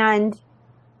 And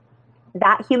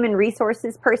that human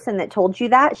resources person that told you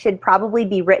that should probably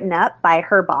be written up by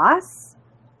her boss.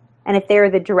 And if they're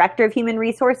the director of human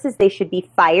resources, they should be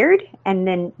fired and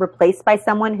then replaced by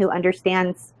someone who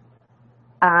understands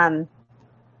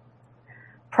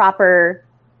proper.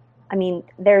 I mean,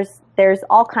 there's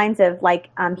all kinds of like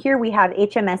here we have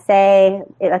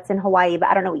HMSA, that's in Hawaii, but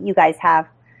I don't know what you guys have.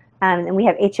 And we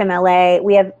have HMLA.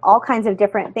 We have all kinds of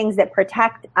different things that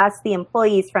protect us, the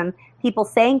employees, from people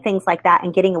saying things like that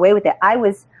and getting away with it. I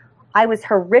was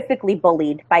horrifically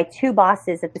bullied by two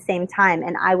bosses at the same time,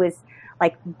 and I was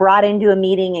like brought into a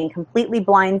meeting and completely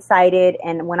blindsided.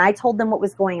 And when I told them what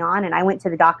was going on, and I went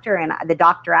to the doctor, and the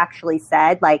doctor actually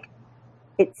said, like,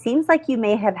 it seems like you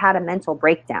may have had a mental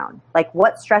breakdown. Like,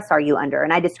 what stress are you under?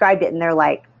 And I described it, and they're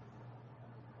like,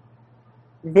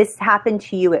 this happened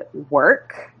to you at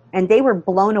work? And they were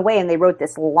blown away, and they wrote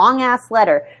this long ass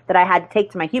letter that I had to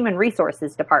take to my human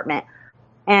resources department.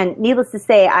 And needless to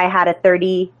say, I had a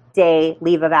 30-day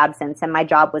leave of absence, and my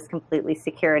job was completely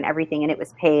secure and everything, and it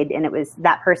was paid, and it was,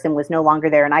 that person was no longer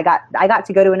there, and I got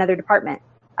to go to another department.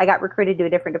 I got recruited to a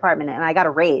different department, and I got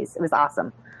a raise. It was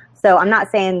awesome. So I'm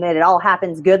not saying that it all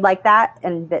happens good like that,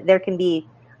 and that there can be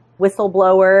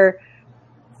whistleblower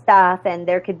stuff, and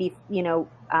there could be, you know,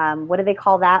 what do they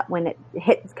call that when it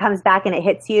comes back and it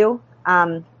hits you?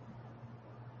 When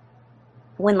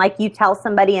like you tell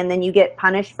somebody and then you get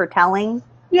punished for telling.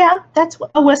 Yeah, that's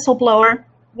a whistleblower.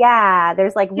 Yeah,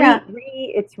 there's like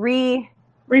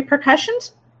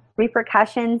repercussions.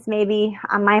 Repercussions, maybe.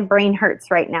 My brain hurts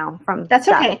right now from That's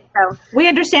stuff. Okay. So we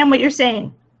understand what you're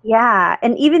saying. Yeah,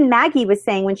 and even Maggie was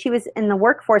saying when she was in the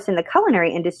workforce in the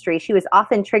culinary industry, she was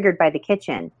often triggered by the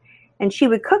kitchen, and she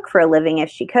would cook for a living if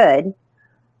she could.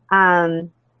 Oh,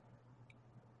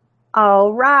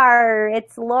 rar,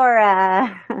 it's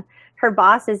Laura. Her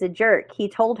boss is a jerk. He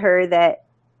told her that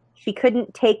she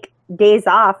couldn't take days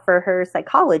off for her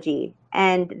psychology,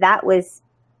 and that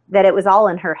it was all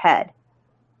in her head.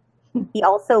 He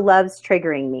also loves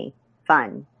triggering me.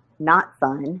 Fun. Not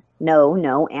fun. No,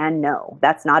 no, and no.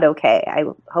 That's not okay. I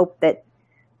hope that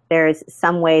there's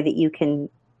some way that you can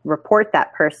report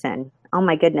that person. Oh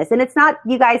my goodness. And it's not,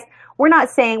 you guys, we're not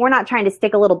trying to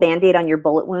stick a little Band-Aid on your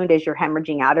bullet wound as you're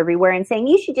hemorrhaging out everywhere and saying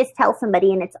you should just tell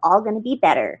somebody and it's all going to be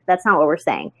better. That's not what we're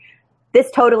saying. This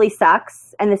totally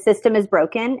sucks, and the system is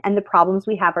broken, and the problems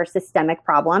we have are systemic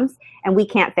problems, and we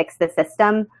can't fix the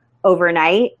system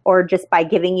overnight or just by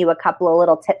giving you a couple of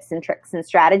little tips and tricks and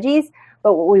strategies.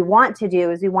 But what we want to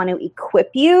do is we want to equip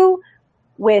you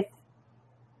with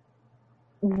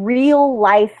real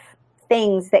life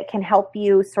things that can help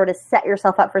you sort of set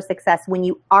yourself up for success when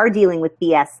you are dealing with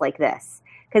BS like this.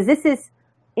 Because this is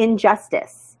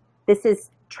injustice. This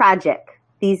is tragic.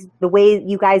 The way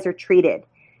you guys are treated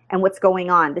and what's going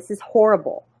on. This is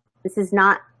horrible. This is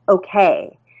not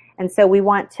okay. And so we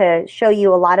want to show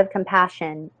you a lot of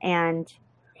compassion. And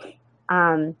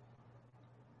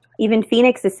even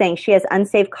Phoenix is saying she has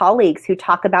unsafe colleagues who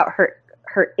talk about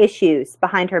her issues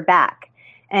behind her back.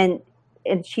 And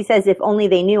she says, if only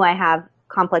they knew I have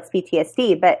complex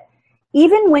PTSD. But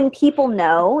even when people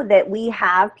know that we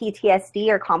have PTSD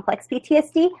or complex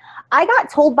PTSD, I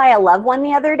got told by a loved one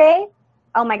the other day,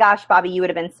 oh my gosh, Bobby, you would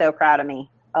have been so proud of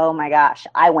me. Oh my gosh,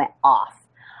 I went off.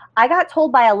 I got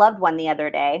told by a loved one the other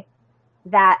day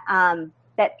that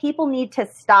that people need to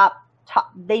stop.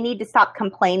 They need to stop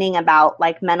complaining about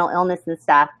like mental illness and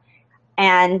stuff,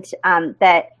 and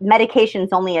that medication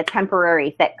is only a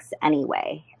temporary fix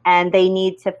anyway, and they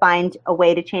need to find a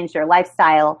way to change their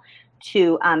lifestyle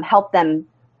to help them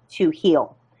to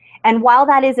heal. And while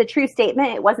that is a true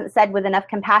statement, it wasn't said with enough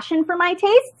compassion for my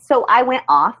taste, so I went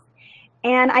off.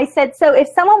 And I said, so if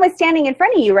someone was standing in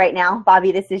front of you right now,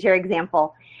 Bobby, this is your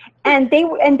example, and they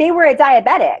were a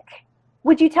diabetic,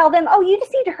 would you tell them, oh, you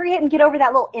just need to hurry up and get over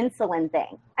that little insulin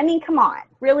thing? I mean, come on,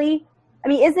 really? I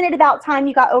mean, isn't it about time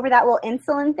you got over that little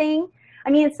insulin thing?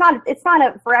 I mean, it's not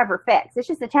a forever fix. It's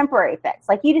just a temporary fix.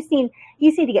 Like you need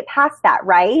to get past that,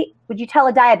 right? Would you tell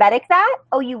a diabetic that?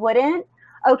 Oh, you wouldn't?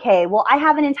 Okay, well, I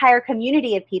have an entire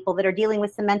community of people that are dealing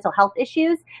with some mental health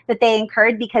issues that they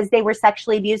incurred because they were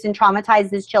sexually abused and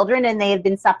traumatized as children, and they have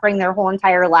been suffering their whole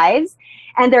entire lives,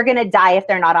 and they're going to die if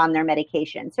they're not on their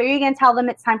medication. So are you going to tell them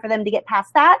it's time for them to get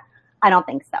past that? I don't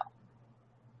think so.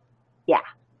 Yeah.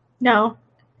 No.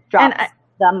 Drops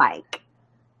the mic.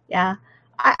 Yeah.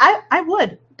 I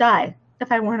would die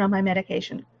if I weren't on my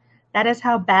medication. That is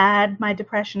how bad my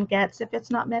depression gets if it's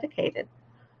not medicated.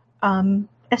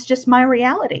 It's just my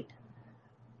reality.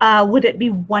 Would it be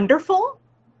wonderful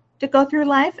to go through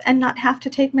life and not have to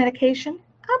take medication?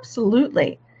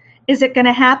 Absolutely. Is it going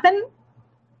to happen?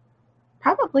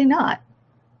 Probably not.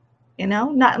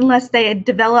 Not unless they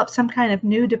develop some kind of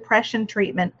new depression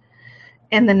treatment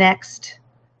in the next,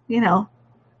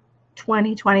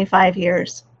 20, 25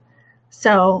 years.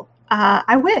 So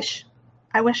I wish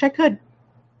I could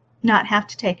not have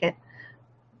to take it,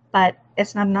 but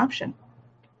it's not an option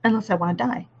unless I want to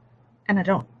die, and I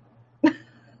don't.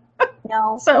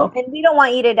 No, So, and we don't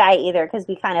want you to die either because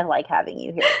we kind of like having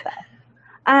you here with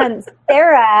us.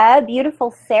 Sarah,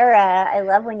 beautiful Sarah, I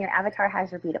love when your avatar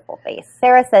has your beautiful face.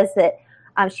 Sarah says that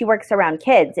she works around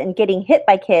kids, and getting hit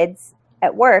by kids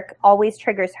at work always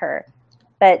triggers her,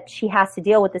 but she has to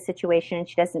deal with the situation,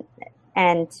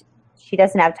 and she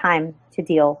doesn't have time to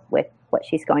deal with what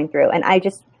she's going through. And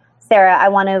Sarah, I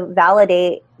want to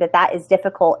validate that is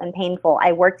difficult and painful.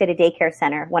 I worked at a daycare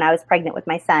center when I was pregnant with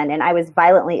my son, and I was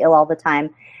violently ill all the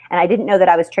time, and I didn't know that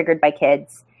I was triggered by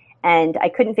kids, and I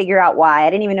couldn't figure out why. I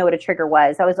didn't even know what a trigger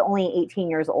was. I was only 18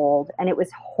 years old, and it was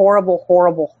horrible,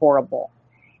 horrible, horrible.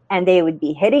 And they would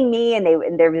be hitting me, and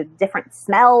there were different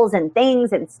smells and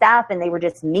things and stuff, and they were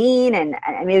just mean, and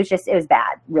I mean, it was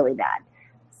bad, really bad.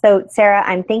 So Sarah,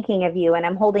 I'm thinking of you, and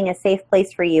I'm holding a safe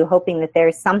place for you, hoping that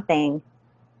there's something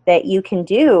that you can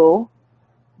do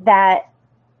that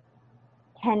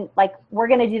can, like, we're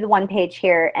going to do the one page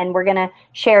here, and we're going to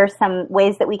share some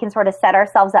ways that we can sort of set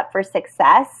ourselves up for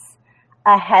success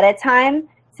ahead of time,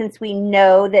 since we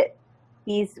know that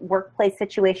these workplace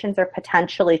situations are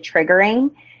potentially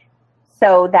triggering.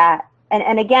 So that,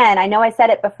 and again, I know I said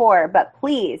it before, but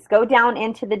please go down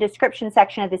into the description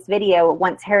section of this video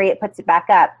once Harriet puts it back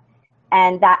up,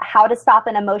 and that How to Stop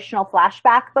an Emotional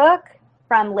Flashback book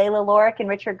from Layla Lorick and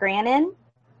Richard Grannon.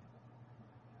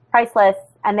 Priceless.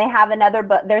 And they have another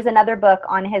book. There's another book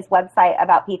on his website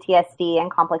about PTSD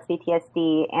and complex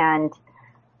PTSD, and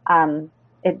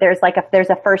there's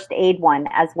a first aid one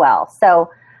as well.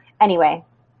 So anyway,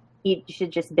 you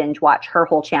should just binge watch her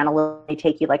whole channel. It'll only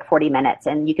take you like 40 minutes,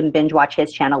 and you can binge watch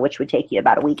his channel, which would take you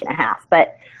about a week and a half.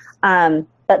 But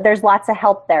there's lots of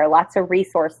help there, lots of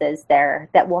resources there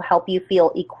that will help you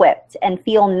feel equipped and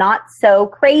feel not so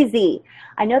crazy.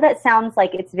 I know that sounds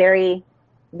like it's very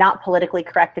not politically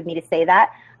correct of me to say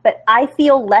that, but I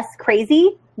feel less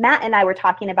crazy. Matt and I were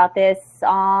talking about this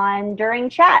during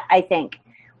chat, I think,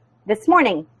 this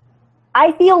morning.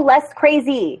 I feel less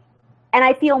crazy, and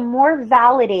I feel more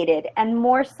validated and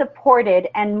more supported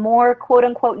and more quote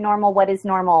unquote normal, what is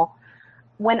normal.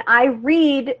 When I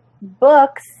read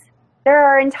books, there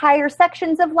are entire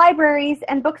sections of libraries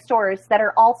and bookstores that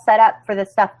are all set up for the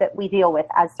stuff that we deal with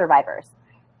as survivors,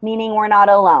 meaning we're not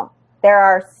alone. There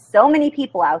are so many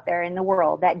people out there in the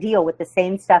world that deal with the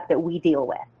same stuff that we deal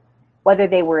with, whether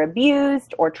they were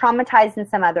abused or traumatized in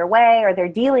some other way, or they're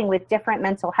dealing with different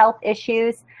mental health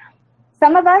issues.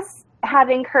 Some of us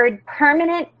have incurred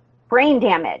permanent brain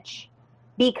damage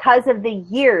because of the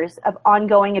years of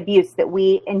ongoing abuse that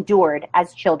we endured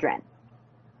as children.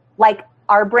 Like,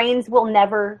 our brains will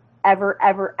never, ever,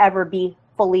 ever, ever be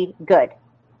fully good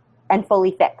and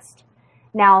fully fixed.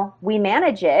 Now, we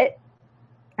manage it,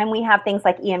 and we have things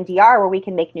like EMDR where we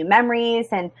can make new memories,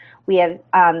 and we have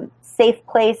safe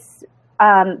place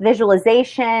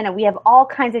visualization, and we have all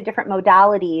kinds of different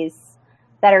modalities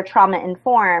that are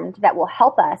trauma-informed that will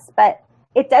help us. But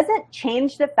it doesn't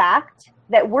change the fact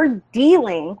that we're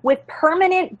dealing with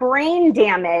permanent brain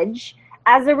damage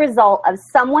as a result of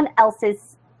someone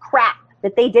else's crap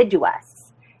that they did to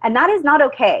us. And that is not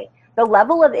okay. The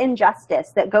level of injustice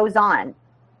that goes on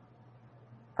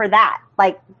for that,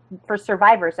 like for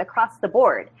survivors across the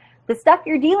board, the stuff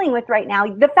you're dealing with right now,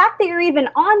 the fact that you're even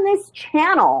on this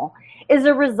channel is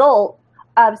a result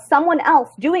of someone else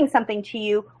doing something to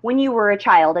you when you were a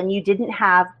child and you didn't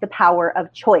have the power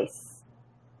of choice.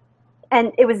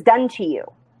 And it was done to you.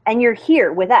 And you're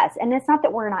here with us. And it's not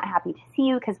that we're not happy to see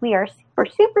you, because we are super,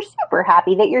 super, super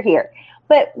happy that you're here.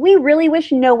 But we really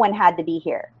wish no one had to be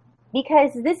here,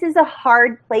 because this is a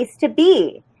hard place to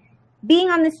be. Being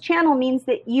on this channel means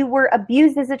that you were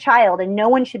abused as a child, and no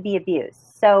one should be abused.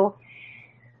 So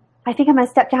I think I'm going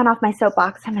to step down off my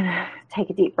soapbox. I'm going to take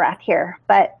a deep breath here.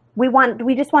 But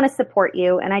we just want to support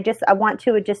you. And I want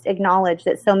to just acknowledge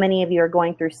that so many of you are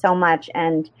going through so much,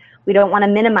 and we don't want to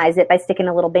minimize it by sticking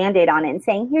a little Band-Aid on it and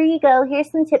saying, here you go,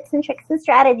 here's some tips and tricks and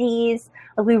strategies.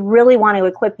 Like, we really want to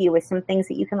equip you with some things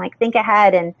that you can, like, think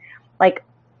ahead and, like,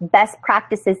 best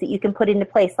practices that you can put into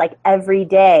place, like every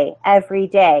day, every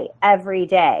day, every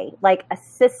day, like a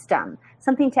system,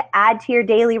 something to add to your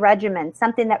daily regimen,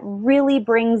 something that really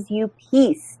brings you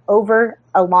peace over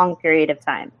a long period of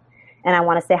time. And I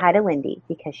want to say hi to Lindy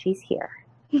because she's here.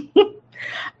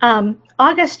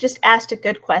 August just asked a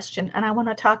good question, and I want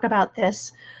to talk about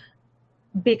this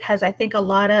because I think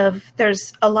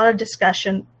there's a lot of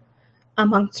discussion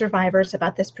among survivors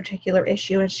about this particular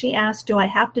issue. And she asked, do I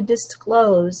have to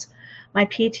disclose my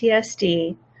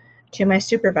PTSD to my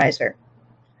supervisor?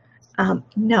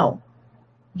 No,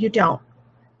 you don't.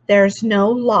 There's no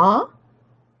law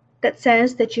that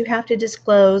says that you have to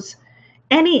disclose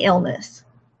any illness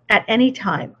at any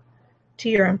time to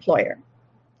your employer.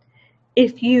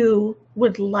 If you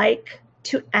would like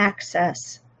to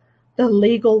access the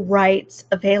legal rights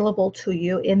available to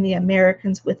you in the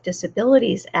Americans with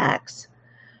Disabilities Acts,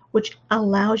 which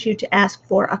allows you to ask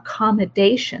for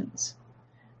accommodations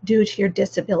due to your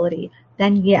disability,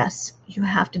 then yes, you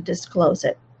have to disclose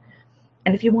it.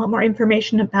 And if you want more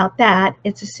information about that,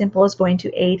 it's as simple as going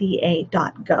to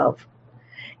ada.gov.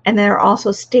 And there are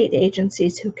also state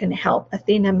agencies who can help.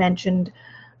 Athena mentioned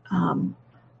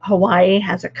Hawaii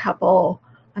has a couple.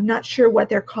 I'm not sure what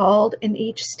they're called in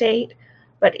each state,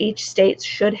 but each state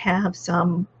should have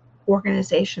some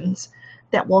organizations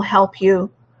that will help you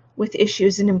with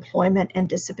issues in employment and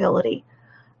disability.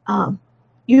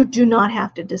 You do not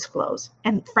have to disclose,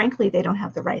 and frankly, they don't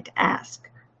have the right to ask.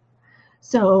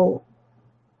 So,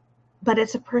 but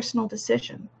it's a personal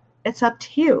decision. It's up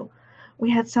to you. We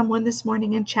had someone this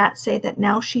morning in chat say that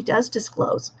now she does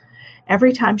disclose.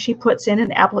 Every time she puts in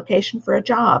an application for a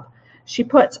job, she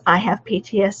puts, I have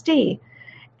PTSD.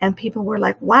 And people were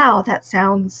like, wow, that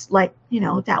sounds like,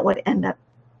 that would end up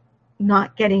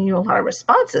not getting you a lot of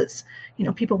responses.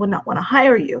 People would not want to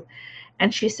hire you.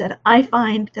 And she said, I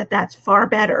find that that's far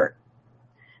better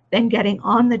than getting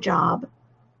on the job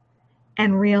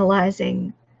and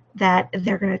realizing that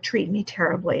they're going to treat me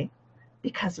terribly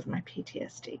because of my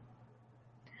PTSD.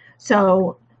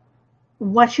 So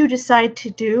what you decide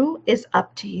to do is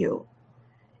up to you.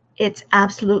 It's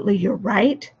absolutely your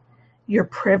right, your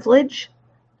privilege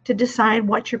to decide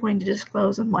what you're going to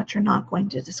disclose and what you're not going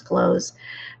to disclose,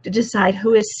 to decide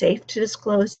who is safe to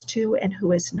disclose to and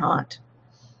who is not.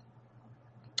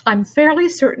 I'm fairly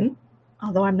certain,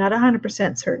 although I'm not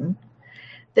 100% certain,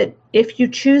 that if you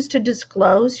choose to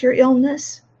disclose your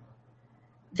illness,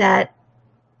 that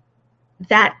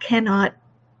cannot,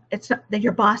 it's not that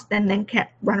your boss then can't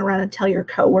run around and tell your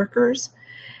coworkers.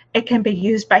 It can be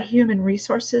used by human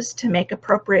resources to make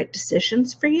appropriate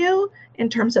decisions for you in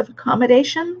terms of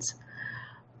accommodations,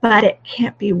 but it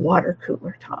can't be water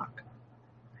cooler talk.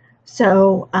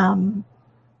 So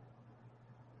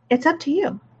it's up to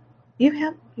you.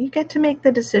 You get to make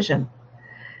the decision.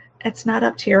 It's not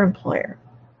up to your employer.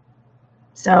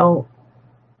 So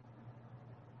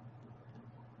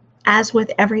as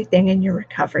with everything in your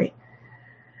recovery,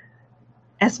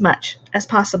 as much as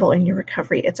possible in your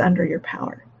recovery, it's under your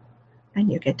power. And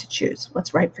you get to choose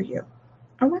what's right for you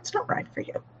or what's not right for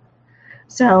you.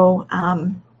 So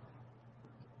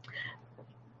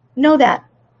know that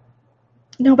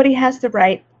nobody has the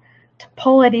right to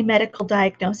pull any medical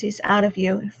diagnoses out of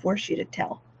you and force you to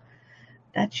tell.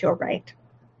 That's your right.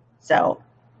 So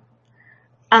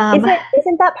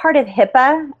isn't that part of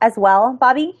HIPAA as well,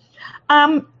 Bobby?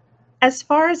 As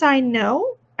far as I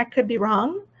know, I could be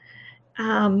wrong.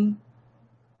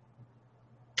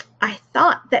 I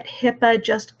thought that HIPAA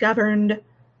just governed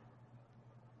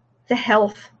the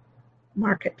health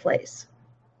marketplace,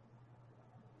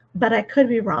 but I could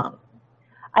be wrong.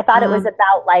 I thought it was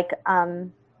about like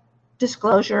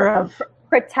disclosure of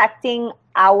protecting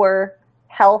our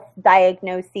health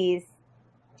diagnoses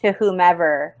to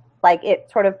whomever. Like it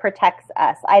sort of protects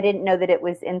us. I didn't know that it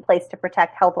was in place to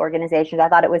protect health organizations. I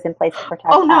thought it was in place to protect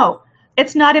us. Oh, no.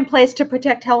 It's not in place to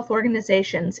protect health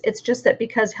organizations. It's just that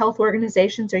because health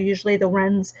organizations are usually the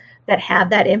ones that have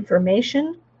that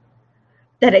information,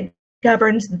 that it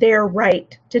governs their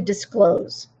right to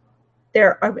disclose.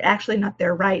 Actually not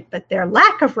their right, but their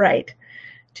lack of right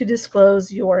to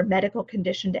disclose your medical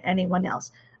condition to anyone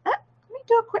else. I'm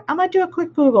going to do a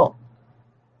quick Google.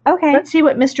 Okay. Let's see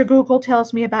what Mr. Google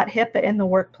tells me about HIPAA in the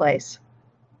workplace.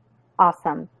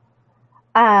 Awesome.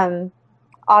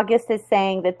 August is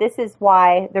saying that this is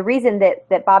why, the reason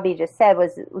that Bobby just said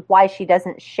was why she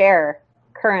doesn't share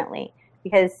currently,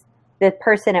 because the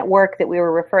person at work that we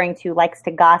were referring to likes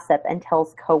to gossip and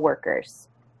tells coworkers.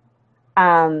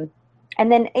 And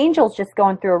then Angel's just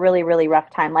going through a really, really rough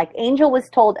time. Like Angel was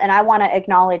told, and I want to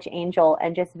acknowledge Angel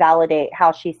and just validate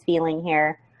how she's feeling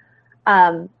here.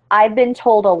 I've been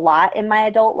told a lot in my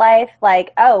adult life,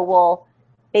 like, oh, well,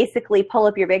 basically pull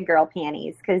up your big girl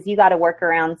panties because you got to work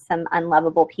around some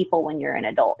unlovable people when you're an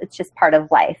adult. It's just part of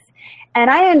life. And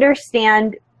I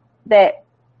understand that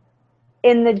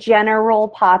in the general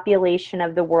population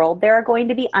of the world, there are going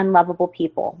to be unlovable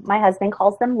people. My husband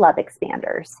calls them love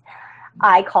expanders.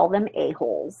 I call them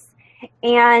a-holes.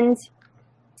 And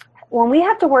when we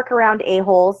have to work around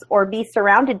a-holes or be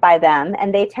surrounded by them,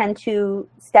 and they tend to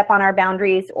step on our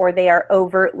boundaries, or they are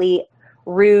overtly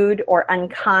rude or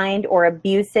unkind or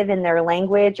abusive in their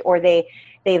language, or they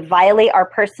violate our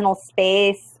personal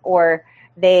space, or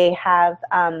they have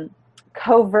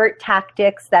covert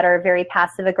tactics that are very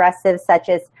passive aggressive, such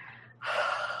as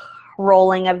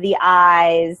rolling of the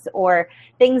eyes or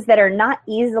things that are not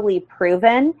easily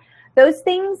proven, those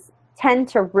things tend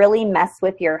to really mess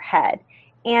with your head.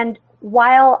 And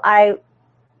while I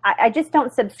just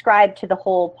don't subscribe to the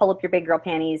whole pull up your big girl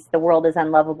panties, the world is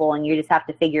unlovable and you just have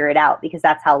to figure it out because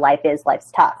that's how life is,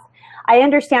 life's tough. I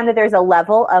understand that there's a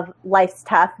level of life's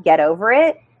tough, get over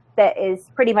it, that is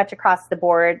pretty much across the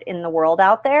board in the world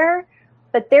out there.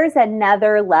 But there's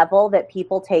another level that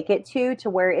people take it to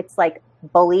where it's like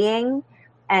bullying,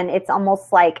 and it's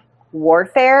almost like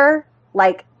warfare,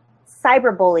 like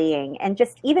cyberbullying, and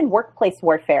just even workplace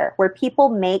warfare, where people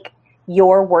make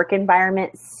your work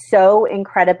environment so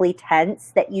incredibly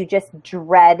tense that you just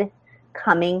dread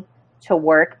coming to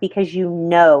work because you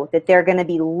know that they're going to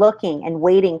be looking and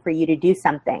waiting for you to do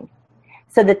something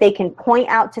so that they can point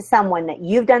out to someone that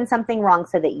you've done something wrong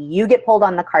so that you get pulled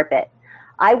on the carpet.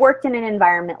 I worked in an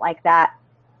environment like that,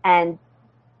 and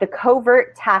the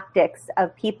covert tactics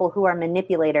of people who are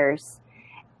manipulators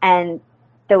and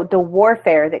the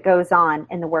warfare that goes on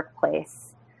in the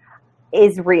workplace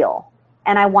is real.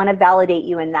 And I want to validate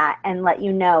you in that and let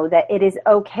you know that it is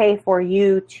okay for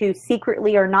you to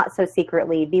secretly or not so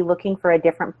secretly be looking for a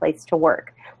different place to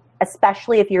work,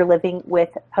 especially if you're living with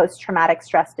post-traumatic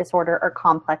stress disorder or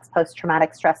complex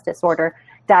post-traumatic stress disorder,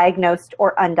 diagnosed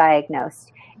or undiagnosed.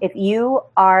 If you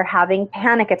are having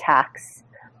panic attacks,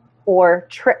 or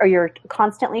you're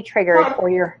constantly triggered, or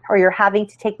you're having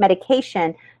to take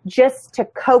medication just to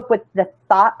cope with the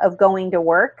thought of going to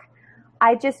work,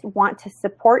 I just want to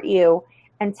support you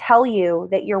and tell you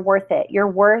that you're worth it. You're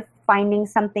worth finding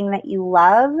something that you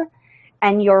love,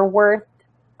 and you're worth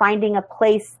finding a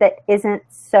place that isn't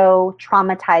so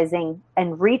traumatizing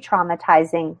and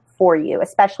re-traumatizing for you,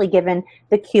 especially given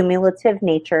the cumulative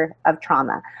nature of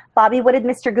trauma. Bobby, what did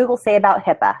Mr. Google say about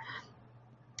HIPAA?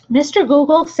 Mr.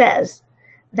 Google says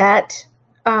that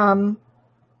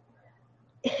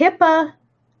HIPAA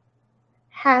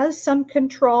has some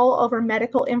control over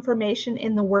medical information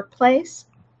in the workplace,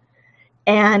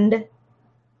 and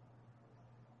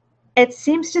it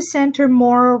seems to center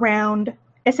more around,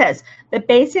 it says, the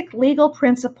basic legal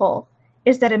principle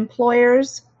is that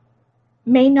employers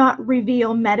may not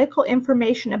reveal medical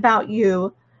information about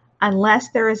you unless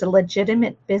there is a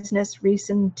legitimate business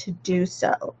reason to do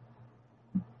so,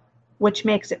 which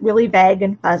makes it really vague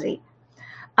and fuzzy.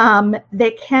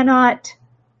 They cannot,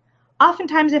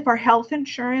 oftentimes if our health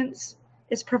insurance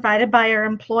is provided by our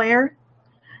employer,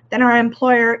 then our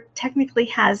employer technically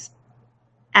has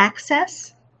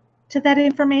access to that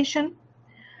information,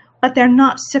 but they're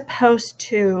not supposed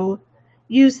to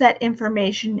use that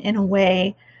information in a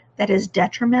way that is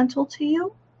detrimental to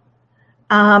you.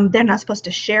 They're not supposed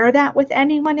to share that with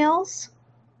anyone else.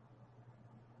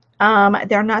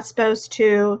 They're not supposed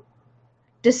to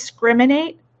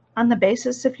discriminate on the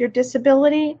basis of your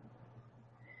disability.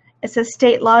 It says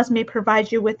state laws may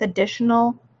provide you with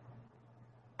additional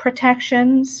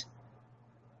protections.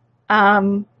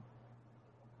 Okay,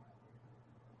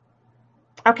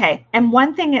 and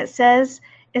one thing it says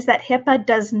is that HIPAA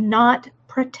does not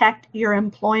protect your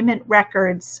employment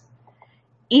records,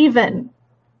 even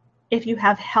if you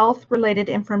have health-related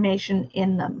information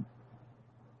in them.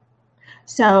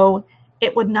 So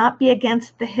it would not be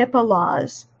against the HIPAA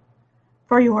laws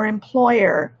for your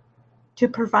employer to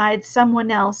provide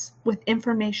someone else with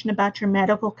information about your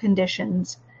medical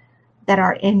conditions that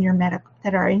are in your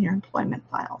employment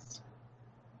files.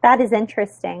 That is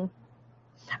interesting.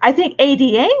 I think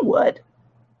ADA would.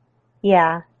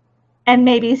 Yeah. And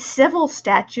maybe civil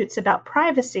statutes about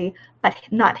privacy, but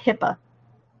not HIPAA.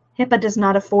 HIPAA does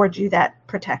not afford you that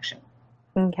protection.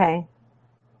 Okay.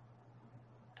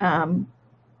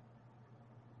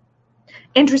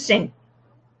 Interesting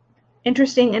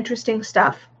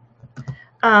stuff.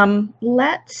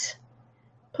 Let's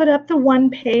put up the one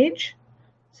page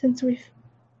since we're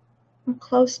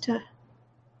close to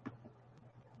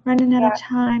running out Yeah. of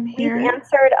time here.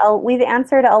 We've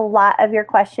answered a lot of your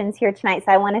questions here tonight.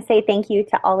 So I want to say thank you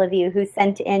to all of you who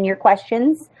sent in your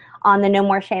questions on the No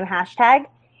More Shame hashtag.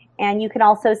 And you can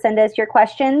also send us your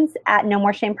questions at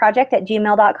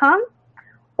nomoreshameproject@gmail.com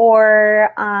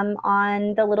or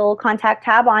on the little contact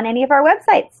tab on any of our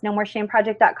websites,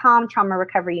 nomoreshameproject.com,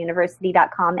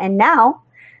 traumarecoveryuniversity.com, and now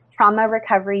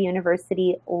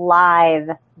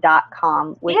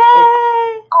traumarecoveryuniversitylive.com, which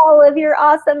is all of your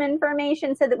awesome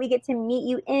information so that we get to meet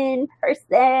you in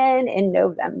person in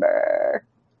November.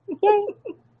 Yay.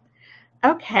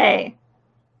 Okay.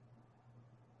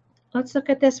 Let's look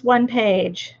at this one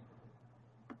page.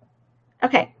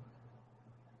 Okay.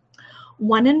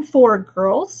 1 in 4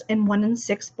 girls and 1 in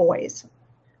 6 boys.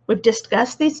 We've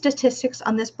discussed these statistics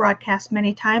on this broadcast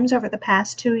many times over the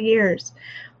past 2 years.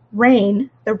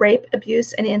 RAIN, the Rape,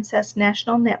 Abuse, and Incest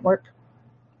National Network,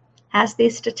 has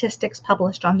these statistics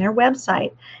published on their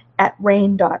website at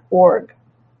rain.org.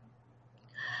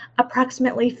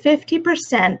 Approximately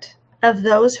 50% of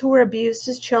those who were abused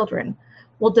as children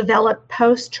will develop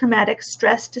post-traumatic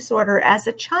stress disorder as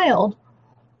a child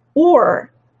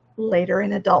or later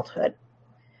in adulthood.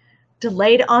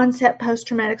 Delayed onset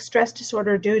post-traumatic stress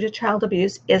disorder due to child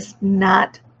abuse is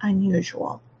not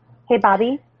unusual. Hey,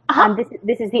 Bobby,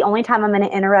 this is the only time I'm going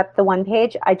to interrupt the one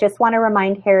page. I just want to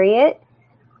remind Harriet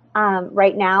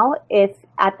right now, if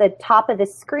at the top of the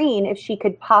screen, if she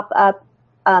could pop up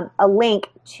a link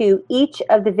to each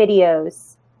of the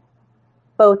videos,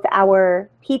 both our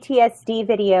PTSD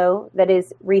video that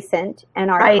is recent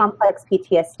and our complex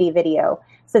PTSD video,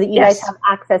 so that you guys have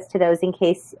access to those in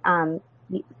case,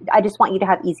 I just want you to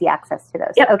have easy access to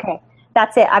those. Yep. Okay,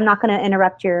 that's it. I'm not going to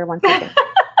interrupt your one second.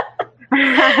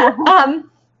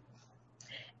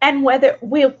 And whether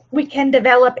we can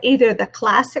develop either the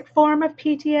classic form of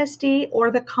PTSD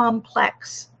or the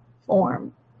complex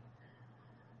form.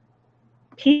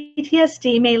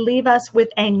 PTSD may leave us with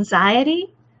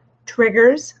anxiety,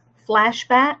 triggers,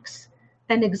 flashbacks,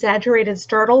 an exaggerated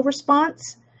startle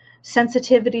response,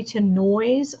 sensitivity to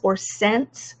noise or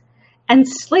sense, and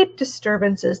sleep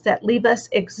disturbances that leave us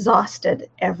exhausted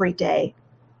every day.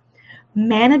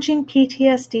 Managing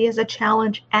PTSD is a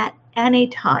challenge at any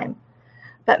time,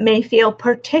 but may feel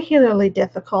particularly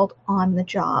difficult on the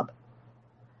job.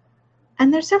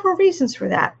 And there's several reasons for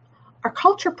that. Our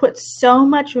culture puts so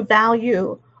much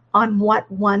value on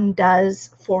what one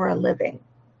does for a living.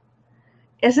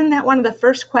 Isn't that one of the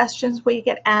first questions we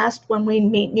get asked when we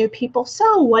meet new people?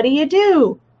 So, what do you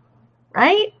do?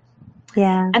 Right?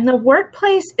 Yeah. And the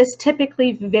workplace is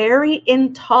typically very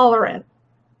intolerant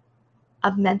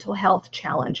of mental health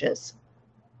challenges.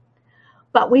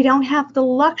 But we don't have the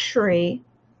luxury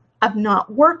of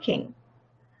not working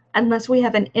unless we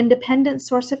have an independent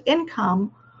source of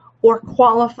income or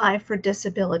qualify for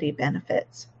disability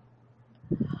benefits.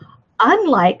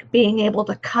 Unlike being able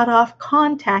to cut off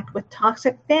contact with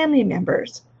toxic family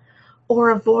members or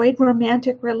avoid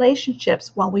romantic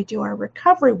relationships while we do our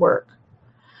recovery work,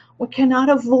 we cannot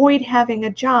avoid having a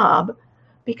job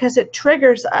because it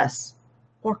triggers us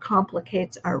or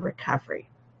complicates our recovery.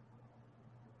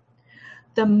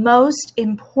 The most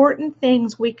important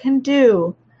things we can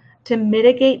do to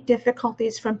mitigate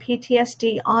difficulties from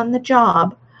PTSD on the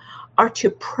job are to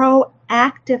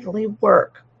proactively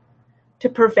work to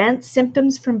prevent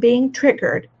symptoms from being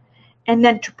triggered and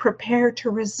then to prepare to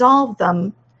resolve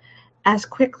them as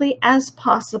quickly as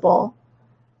possible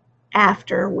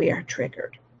after we are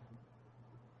triggered.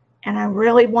 And I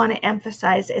really want to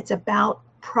emphasize it's about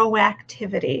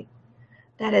proactivity.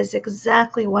 That is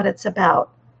exactly what it's about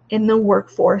in the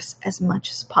workforce as much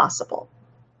as possible.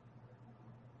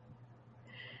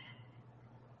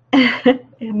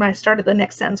 And I started the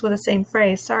next sentence with the same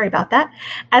phrase. Sorry about that.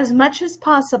 As much as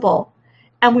possible,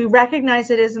 and we recognize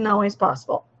it isn't always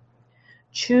possible.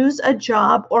 Choose a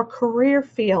job or career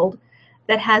field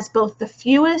that has both the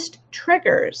fewest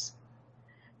triggers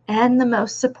and the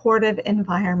most supportive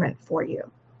environment for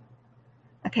you.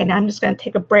 Okay, now I'm just going to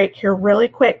take a break here really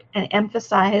quick and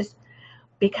emphasize,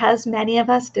 because many of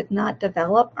us did not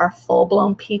develop our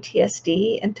full-blown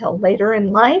PTSD until later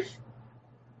in life,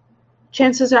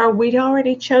 chances are we'd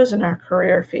already chosen our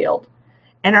career field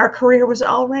and our career was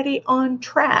already on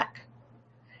track.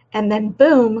 And then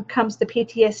boom comes the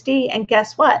PTSD, and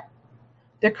guess what?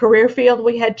 The career field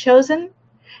we had chosen,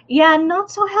 not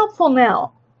so helpful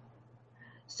now.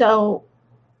 So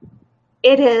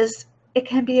it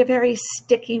can be a very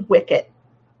sticky wicket.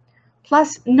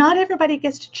 Plus, not everybody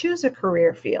gets to choose a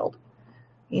career field.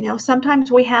 Sometimes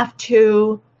we have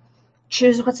to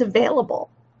choose what's available.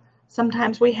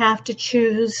 Sometimes we have to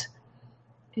choose,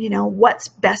 what's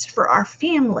best for our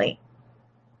family.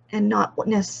 and not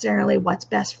necessarily what's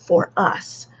best for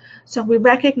us. So we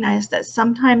recognize that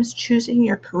sometimes choosing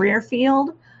your career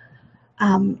field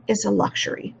is a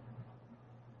luxury.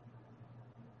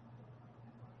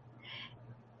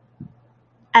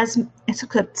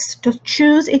 To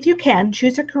choose, if you can,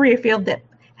 choose a career field that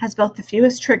has both the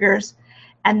fewest triggers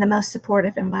and the most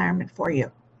supportive environment for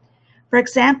you. For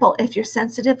example, if you're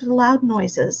sensitive to loud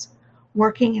noises,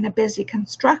 working in a busy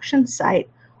construction site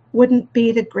wouldn't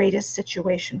be the greatest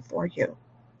situation for you.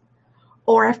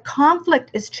 Or if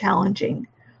conflict is challenging,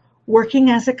 working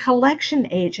as a collection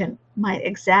agent might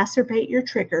exacerbate your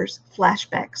triggers,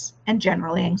 flashbacks, and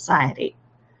generally anxiety.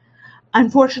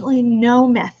 Unfortunately, no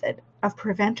method of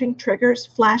preventing triggers,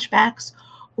 flashbacks,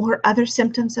 or other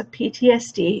symptoms of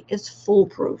PTSD is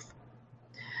foolproof.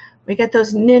 We get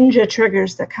those ninja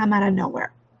triggers that come out of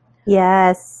nowhere.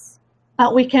 Yes.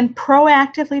 But we can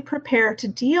proactively prepare to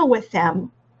deal with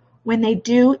them when they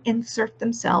do insert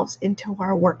themselves into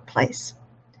our workplace.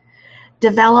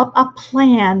 Develop a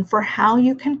plan for how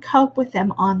you can cope with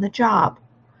them on the job.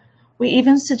 We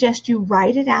even suggest you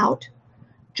write it out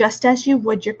just as you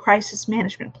would your crisis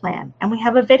management plan. And we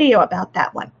have a video about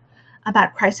that one,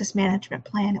 about crisis management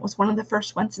plan. It was one of the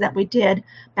first ones that we did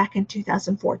back in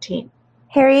 2014.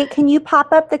 Harriet, can you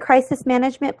pop up the crisis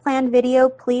management plan video,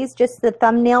 please? Just the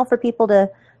thumbnail for people to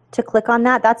click on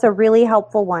that. That's a really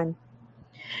helpful one.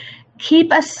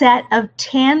 Keep a set of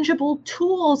tangible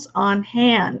tools on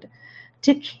hand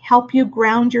to help you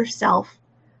ground yourself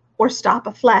or stop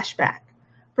a flashback.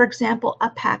 For example, a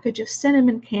package of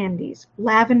cinnamon candies,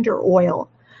 lavender oil,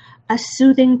 a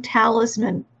soothing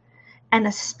talisman, and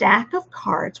a stack of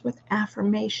cards with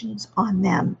affirmations on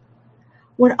them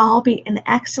would all be an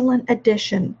excellent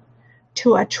addition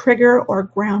to a trigger or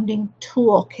grounding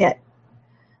toolkit.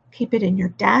 Keep it in your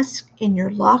desk, in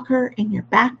your locker, in your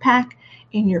backpack,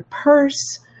 in your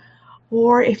purse,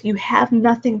 or if you have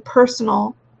nothing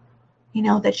personal,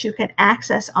 that you can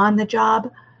access on the job,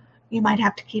 you might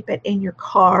have to keep it in your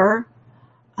car.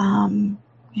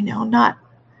 Not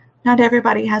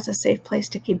everybody has a safe place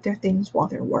to keep their things while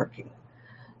they're working.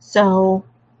 So,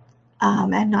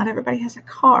 and not everybody has a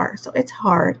car, so it's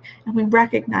hard. And we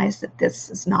recognize that this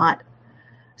is not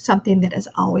something that is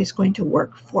always going to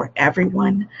work for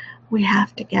everyone. We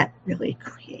have to get really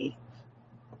creative.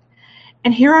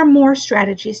 And here are more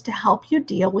strategies to help you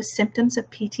deal with symptoms of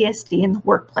PTSD in the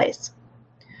workplace.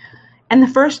 And the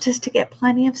first is to get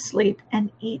plenty of sleep and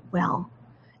eat well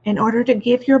in order to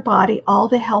give your body all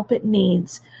the help it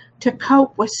needs to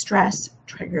cope with stress,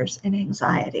 triggers, and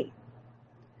anxiety.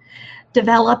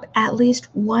 Develop at least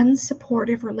one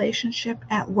supportive relationship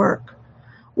at work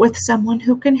with someone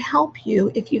who can help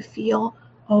you if you feel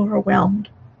overwhelmed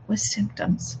with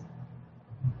symptoms.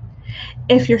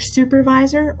 If your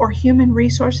supervisor or human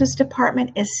resources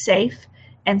department is safe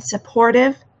and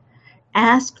supportive,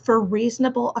 ask for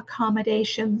reasonable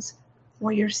accommodations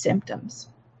for your symptoms.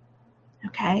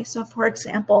 Okay, so for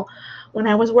example, when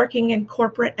I was working in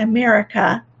corporate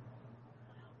America,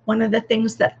 one of the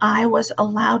things that I was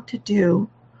allowed to do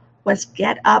was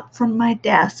get up from my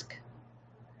desk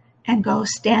and go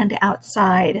stand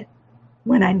outside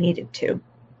when I needed to.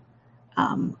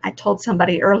 I told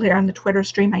somebody earlier on the Twitter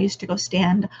stream I used to go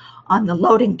stand on the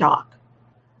loading dock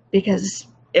because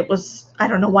it was, I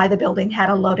don't know why the building had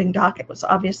a loading dock. It was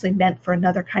obviously meant for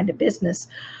another kind of business,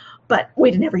 but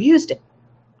we'd never used it.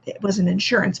 It was an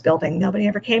insurance building. Nobody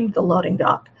ever came to the loading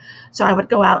dock. So I would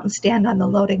go out and stand on the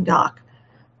loading dock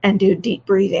and do deep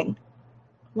breathing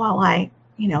while I,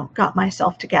 got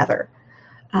myself together,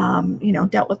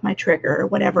 dealt with my trigger or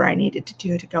whatever I needed to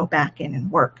do to go back in and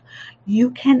work. You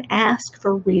can ask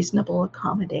for reasonable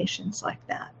accommodations like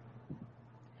that.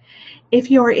 If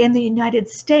you're in the United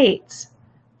States,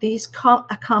 these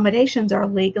accommodations are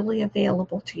legally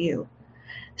available to you.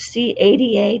 See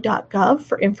ada.gov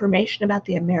for information about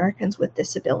the Americans with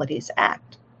Disabilities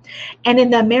Act. And in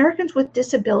the Americans with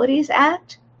Disabilities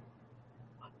Act,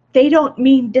 they don't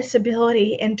mean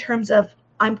disability in terms of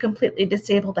I'm completely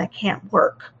disabled, I can't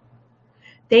work.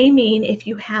 They mean if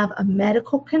you have a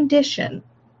medical condition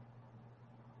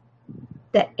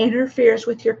that interferes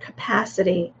with your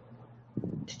capacity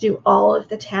to do all of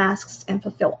the tasks and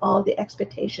fulfill all of the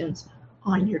expectations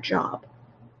on your job.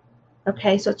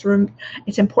 Okay, so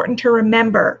it's important to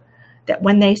remember that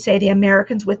when they say the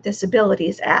Americans with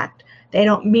Disabilities Act, they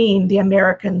don't mean the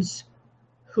Americans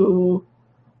who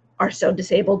are so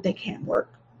disabled they can't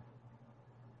work.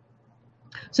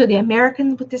 So the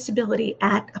Americans with Disability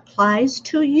Act applies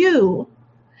to you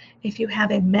if you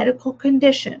have a medical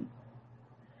condition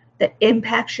that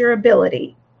impacts your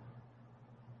ability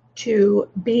to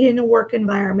be in a work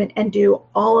environment and do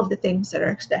all of the things that are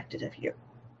expected of you.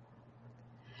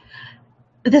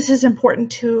 this is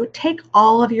important to take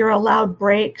all of your allowed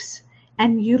breaks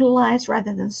and utilize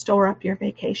rather than store up your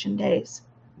vacation days.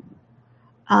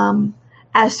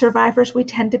 As survivors, we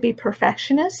tend to be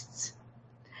perfectionists,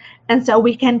 and so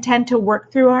we can tend to work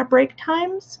through our break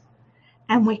times,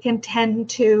 and we can tend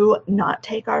to not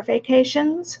take our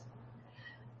vacations.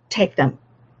 Take them.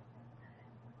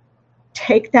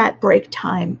 Take that break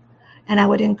time, and I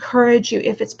would encourage you,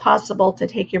 if it's possible, to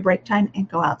take your break time and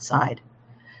go outside.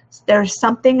 There's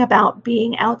something about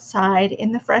being outside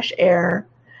in the fresh air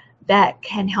that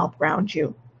can help ground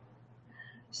you.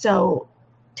 So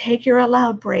take your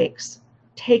allowed breaks.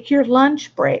 Take your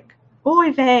lunch break.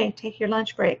 Oy vey, take your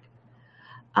lunch break.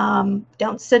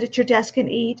 Don't sit at your desk and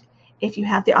eat if you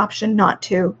have the option not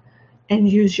to, and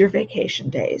use your vacation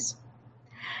days.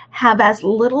 Have as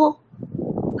little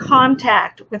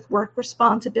contact with work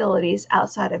responsibilities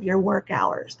outside of your work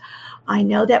hours. I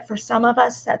know that for some of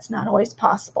us, that's not always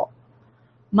possible.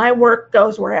 My work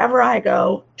goes wherever I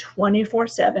go,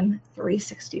 24/7,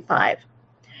 365.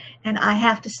 And I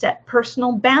have to set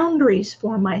personal boundaries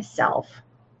for myself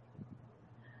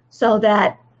so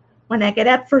that when I get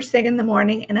up first thing in the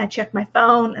morning and I check my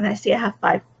phone and I see I have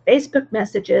 5 Facebook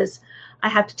messages, I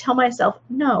have to tell myself,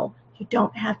 no, you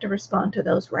don't have to respond to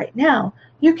those right now.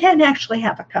 You can actually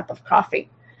have a cup of coffee.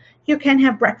 You can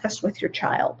have breakfast with your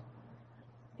child.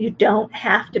 You don't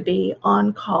have to be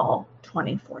on call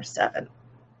 24/7.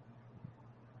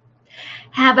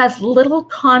 Have as little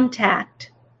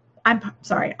contact. On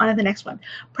to the next one.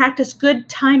 Practice good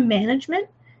time management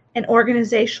and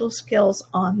organizational skills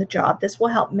on the job. This will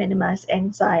help minimize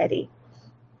anxiety.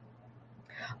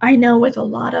 I know with a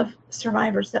lot of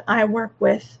survivors that I work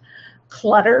with,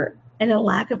 clutter and a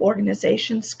lack of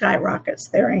organization skyrockets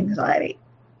their anxiety.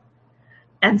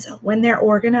 And so when they're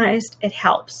organized, it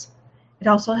helps. It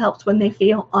also helps when they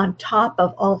feel on top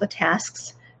of all the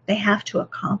tasks they have to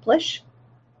accomplish.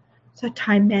 So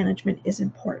time management is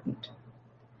important.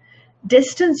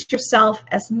 Distance yourself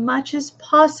as much as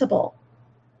possible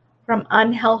from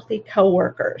unhealthy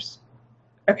coworkers.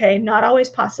 Okay, not always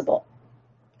possible,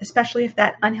 especially if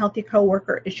that unhealthy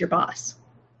coworker is your boss.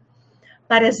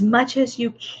 But as much as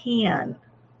you can,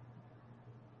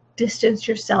 distance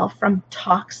yourself from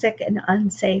toxic and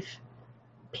unsafe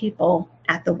people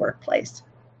at the workplace.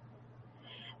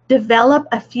 Develop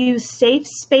a few safe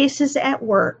spaces at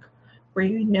work where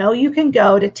you know you can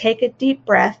go to take a deep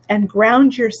breath and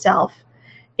ground yourself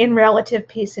in relative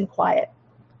peace and quiet.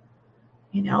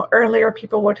 You know, earlier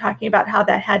people were talking about how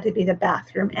that had to be the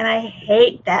bathroom, and I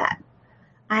hate that.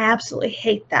 I absolutely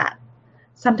hate that.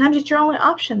 Sometimes it's your only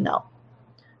option though.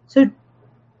 So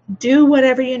do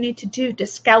whatever you need to do to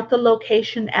scout the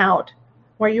location out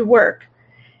where you work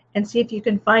and see if you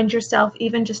can find yourself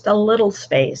even just a little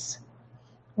space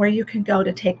where you can go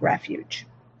to take refuge.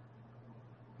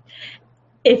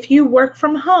 If you work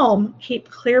from home, keep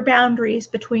clear boundaries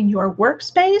between your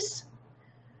workspace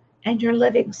and your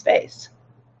living space.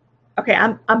 Okay,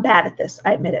 I'm bad at this,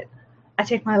 I admit it. I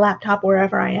take my laptop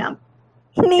wherever I am.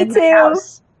 Me in too. My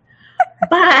house.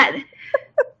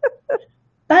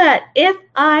 But if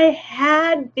I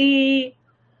had the,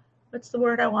 what's the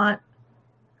word I want?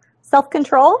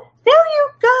 Self-control? There you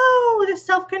go, the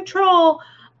self-control.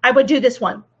 I would do this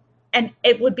one, and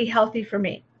it would be healthy for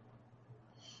me.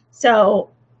 So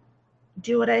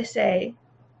do what I say,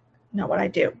 not what I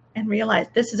do, and realize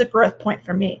this is a growth point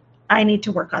for me. I need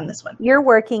to work on this one. You're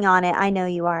working on it. I know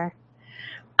you are.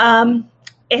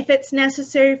 If it's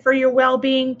necessary for your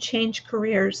well-being, change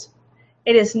careers.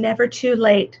 It is never too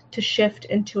late to shift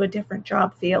into a different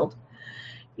job field.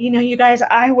 You know, you guys,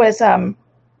 I was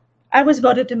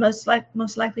voted the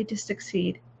most likely to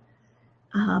succeed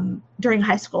during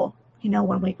high school, you know,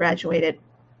 when we graduated.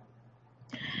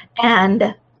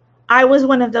 And I was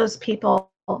one of those people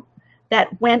that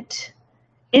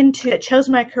chose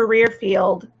my career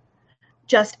field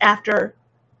just after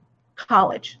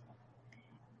college.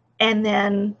 And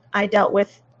then I dealt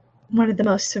with one of the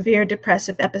most severe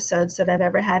depressive episodes that I've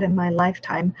ever had in my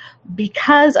lifetime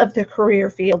because of the career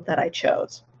field that I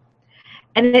chose.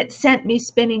 And it sent me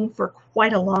spinning for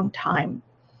quite a long time.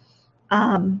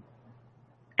 And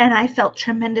I felt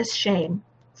tremendous shame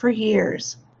for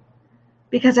years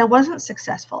because I wasn't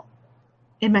successful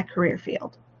in my career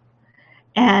field.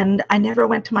 And I never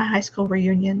went to my high school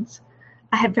reunions.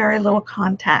 I had very little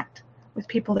contact with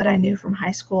people that I knew from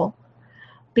high school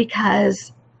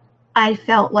because I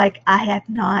felt like I had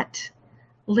not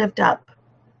lived up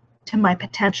to my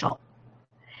potential.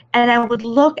 And I would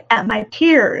look at my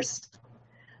peers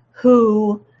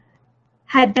who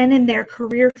had been in their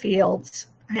career fields.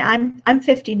 I mean, I'm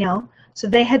 50 now, so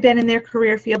they had been in their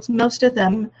career fields, most of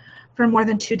them for more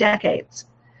than 2 decades.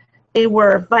 They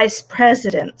were vice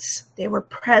presidents. They were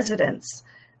presidents.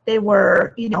 They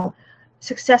were,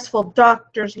 successful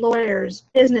doctors, lawyers,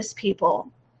 business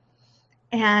people.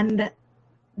 And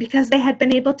because they had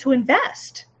been able to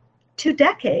invest 2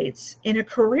 decades in a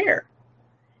career.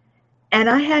 And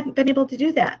I hadn't been able to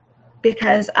do that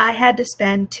because I had to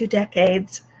spend 2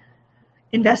 decades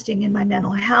investing in my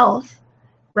mental health,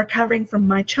 recovering from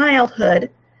my childhood,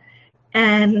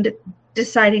 and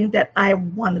deciding that I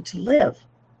wanted to live.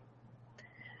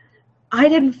 I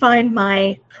didn't find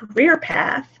my career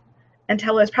path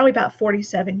until I was probably about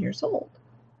 47 years old.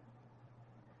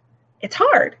 It's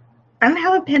hard. I don't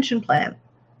have a pension plan.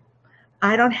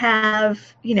 I don't have,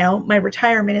 my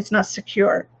retirement is not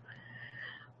secure.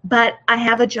 But I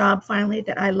have a job finally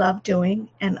that I love doing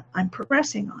and I'm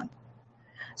progressing on.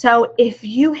 So if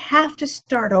you have to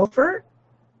start over,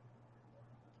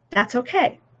 that's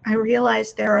okay. I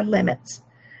realize there are limits,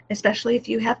 especially if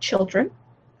you have children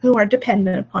who are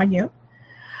dependent upon you.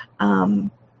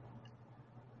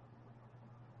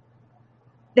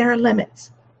 There are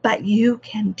limits, but you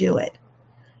can do it.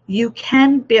 You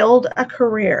can build a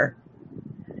career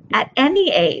at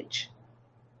any age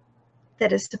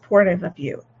that is supportive of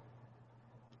you.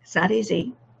 It's not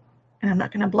easy, and I'm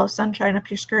not going to blow sunshine up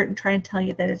your skirt and try and tell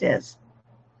you that it is.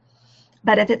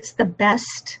 But if it's the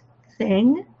best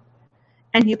thing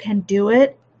and you can do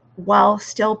it while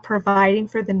still providing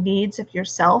for the needs of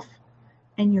yourself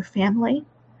and your family,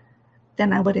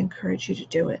 then I would encourage you to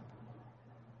do it.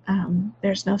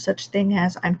 There's no such thing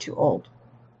as I'm too old.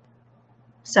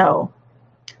 So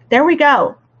there we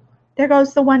go. There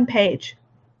goes the one page.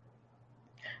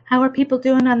 How are people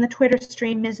doing on the Twitter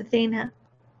stream, Ms. Athena?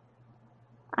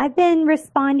 I've been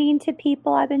responding to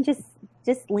people. I've been just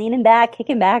leaning back,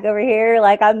 kicking back over here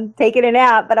like I'm taking a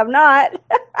nap, but I'm not.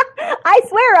 I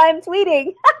swear I'm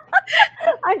tweeting.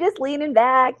 I'm just leaning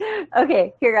back.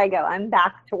 Okay, here I go. I'm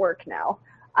back to work now.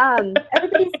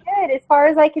 Everybody's good as far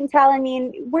as I can tell. I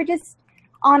mean, we're just,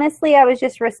 honestly, I was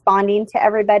just responding to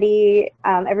everybody's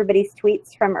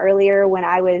tweets from earlier when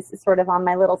I was sort of on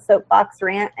my little soapbox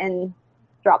rant and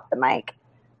dropped the mic.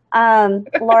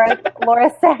 Laura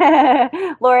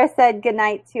said good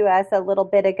night to us a little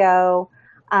bit ago.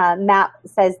 Matt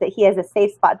says that he has a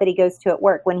safe spot that he goes to at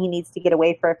work when he needs to get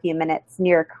away for a few minutes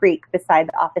near a creek beside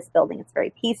the office building. It's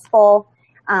very peaceful.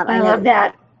 I love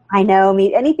that. I know. I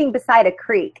mean, anything beside a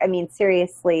creek, I mean,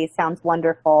 seriously, sounds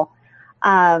wonderful.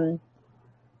 And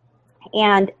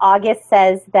August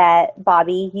says that,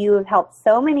 Bobby, you have helped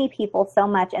so many people so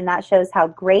much, and that shows how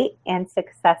great and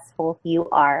successful you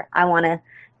are. I want to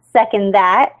second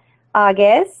that,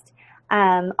 August.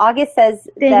 August says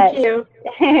Thank you.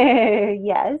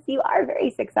 Yes, you are very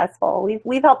successful.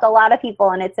 We've helped a lot of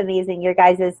people, and it's amazing. Your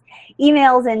guys'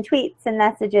 emails and tweets and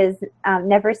messages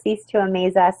never cease to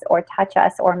amaze us or touch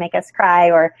us or make us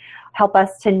cry or help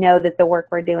us to know that the work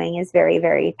we're doing is very,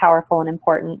 very powerful and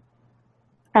important.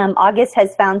 August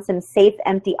has found some safe,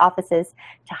 empty offices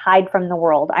to hide from the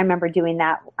world. I remember doing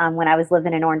that when I was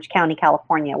living in Orange County,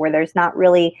 California, where there's not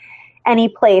really any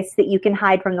place that you can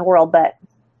hide from the world, but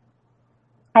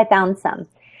I found some.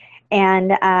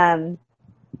 And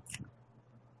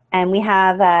we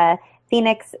have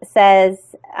Phoenix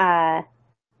says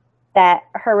that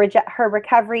her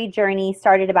recovery journey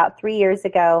started about 3 years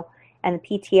ago, and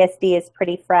the PTSD is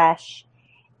pretty fresh.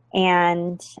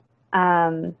 And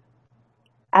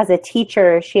as a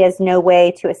teacher, she has no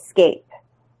way to escape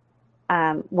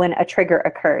when a trigger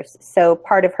occurs. So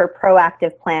part of her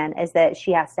proactive plan is that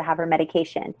she has to have her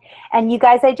medication. And you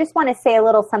guys, I just want to say a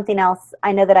little something else.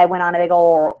 I know that I went on a big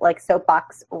old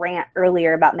soapbox rant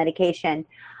earlier about medication.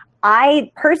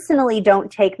 I personally don't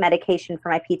take medication for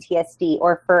my PTSD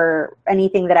or for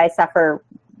anything that I suffer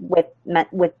with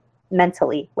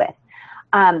mentally with.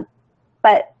 And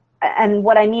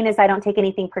what I mean is I don't take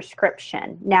anything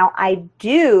prescription. Now, I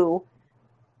do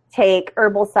take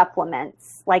herbal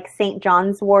supplements like St.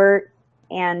 John's wort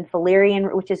and valerian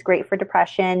root, which is great for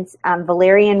depression,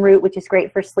 valerian root, which is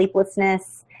great for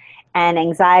sleeplessness and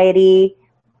anxiety.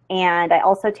 And I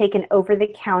also take an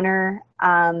over-the-counter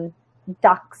doxylamine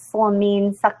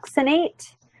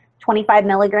succinate, 25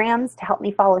 milligrams to help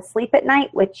me fall asleep at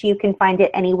night, which you can find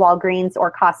at any Walgreens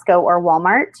or Costco or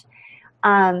Walmart.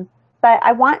 But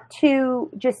I want to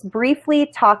just briefly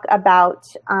talk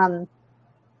about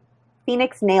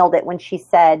Phoenix nailed it when she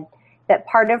said that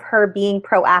part of her being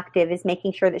proactive is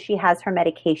making sure that she has her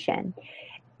medication.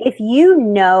 If you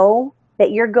know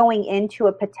that you're going into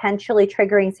a potentially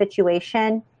triggering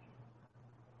situation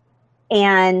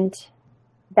and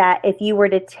that if you were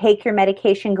to take your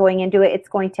medication going into it, it's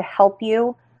going to help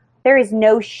you, There is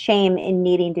no shame in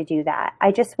needing to do that.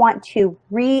 I just want to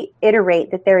reiterate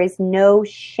that there is no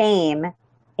shame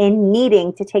in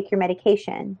needing to take your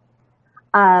medication.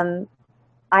 I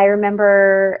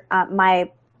remember my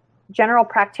general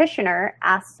practitioner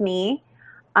asked me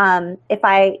if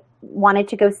I wanted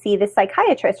to go see the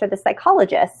psychiatrist or the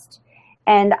psychologist.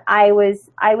 And I was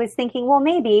thinking, well,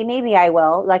 maybe I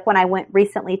will. Like when I went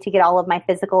recently to get all of my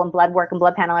physical and blood work and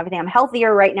blood panel and everything, I'm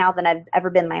healthier right now than I've ever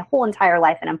been my whole entire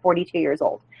life, and I'm 42 years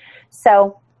old.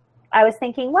 So I was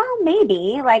thinking, well,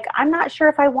 maybe, like, I'm not sure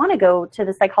if I want to go to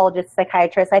the psychologist,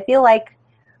 psychiatrist. I feel like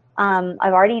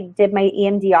I've already did my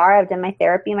EMDR, I've done my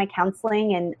therapy, my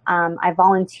counseling, and I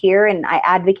volunteer and I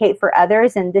advocate for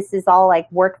others. And this is all like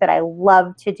work that I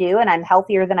love to do, and I'm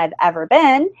healthier than I've ever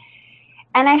been.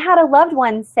 And I had a loved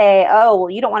one say, oh, well,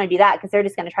 you don't want to do that because they're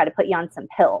just going to try to put you on some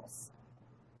pills.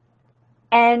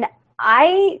 And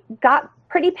I got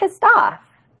pretty pissed off.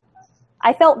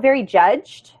 I felt very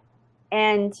judged.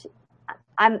 And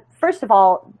first of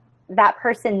all, that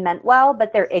person meant well,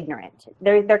 but they're ignorant.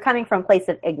 They're coming from a place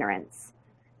of ignorance.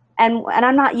 And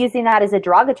I'm not using that as a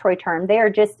derogatory term. They are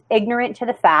just ignorant to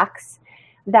the facts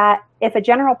that if a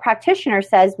general practitioner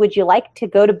says, would you like to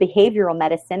go to behavioral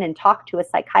medicine and talk to a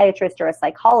psychiatrist or a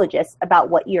psychologist about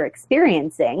what you're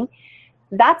experiencing,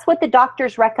 that's what the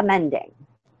doctor's recommending.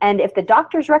 And if the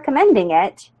doctor's recommending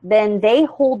it, then they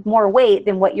hold more weight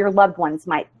than what your loved ones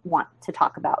might want to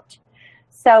talk about.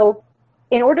 So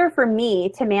in order for me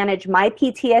to manage my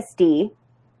PTSD,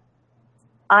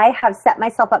 I have set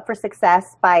myself up for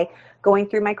success by going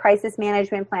through my crisis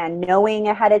management plan, knowing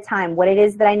ahead of time what it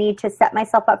is that I need to set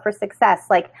myself up for success.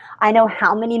 Like, I know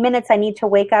how many minutes I need to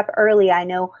wake up early. I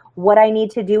know what I need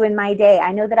to do in my day.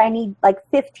 I know that I need like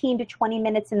 15 to 20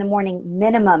 minutes in the morning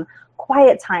minimum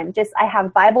quiet time. I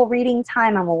have Bible reading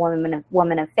time. I'm a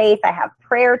woman of faith. I have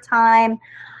prayer time.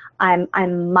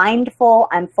 I'm mindful.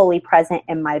 I'm fully present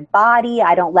in my body.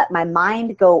 I don't let my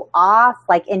mind go off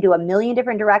like into a million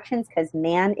different directions, because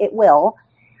man, it will.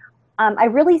 I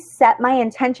really set my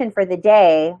intention for the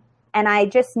day, and I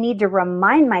just need to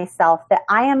remind myself that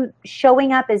I am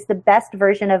showing up as the best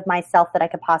version of myself that I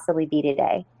could possibly be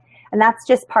today. And that's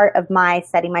just part of my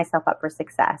setting myself up for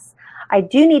success. I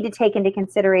do need to take into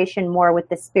consideration more with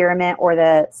the spearmint or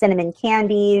the cinnamon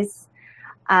candies.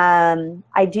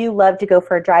 I do love to go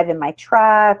for a drive in my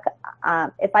truck.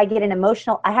 If I get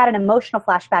I had an emotional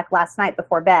flashback last night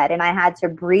before bed, and I had to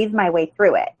breathe my way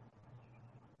through it.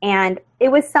 And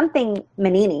it was something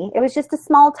Manini. It was just a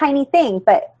small, tiny thing,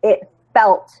 but it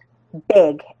felt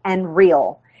big and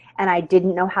real. And I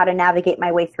didn't know how to navigate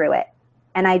my way through it.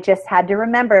 And I just had to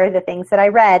remember the things that I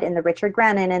read in the Richard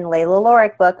Grennan and Layla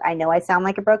Lorick book. I know I sound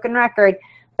like a broken record,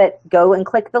 but go and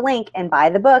click the link and buy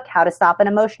the book, How to Stop an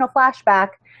Emotional Flashback.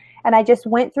 And I just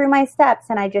went through my steps,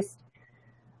 and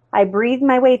I breathed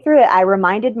my way through it. I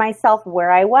reminded myself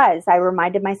where I was. I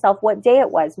reminded myself what day it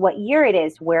was, what year it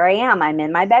is, where I am. I'm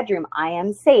in my bedroom. I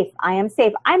am safe. I am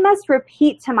safe. I must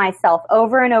repeat to myself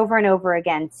over and over and over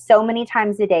again so many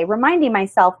times a day, reminding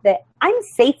myself that I'm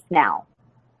safe now.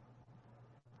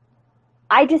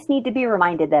 I just need to be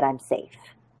reminded that I'm safe.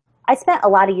 I spent a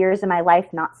lot of years in my life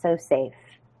not so safe.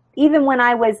 Even when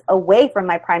I was away from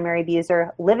my primary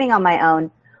abuser, living on my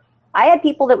own, I had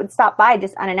people that would stop by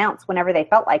just unannounced whenever they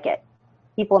felt like it.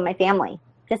 People in my family,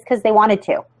 just because they wanted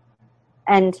to.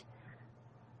 And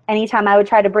anytime I would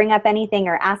try to bring up anything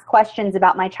or ask questions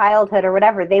about my childhood or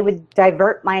whatever, they would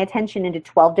divert my attention into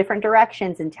 12 different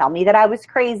directions and tell me that I was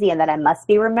crazy and that I must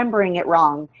be remembering it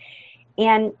wrong.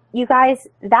 And you guys,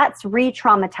 that's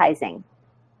re-traumatizing.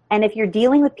 And if you're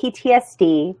dealing with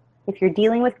PTSD, if you're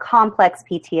dealing with complex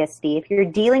PTSD, if you're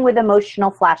dealing with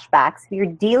emotional flashbacks, if you're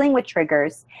dealing with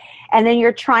triggers, and then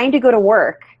you're trying to go to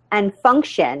work and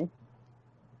function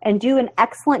and do an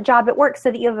excellent job at work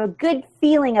so that you have a good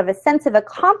feeling of a sense of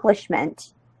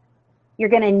accomplishment, you're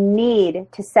going to need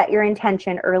to set your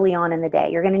intention early on in the day.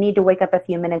 You're going to need to wake up a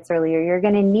few minutes earlier. You're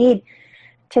going to need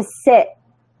to sit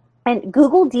and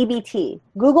Google DBT,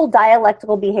 Google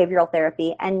dialectical behavioral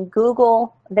therapy, and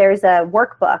Google, there's a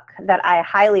workbook that I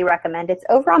highly recommend. It's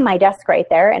over on my desk right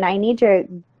there, and I need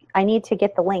to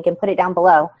get the link and put it down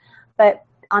below. But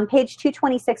on page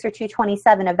 226 or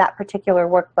 227 of that particular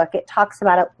workbook, it talks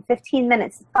about 15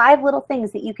 minutes, 5 little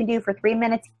things that you can do for 3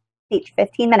 minutes each,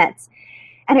 15 minutes.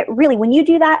 And it really, when you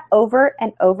do that over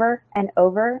and over and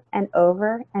over and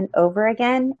over and over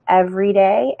again, every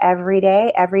day, every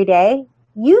day, every day,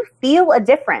 you feel a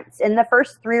difference in the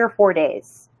first 3 or 4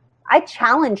 days. I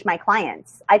challenge my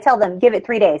clients. I tell them, give it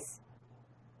 3 days.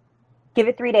 Give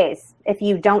it 3 days. If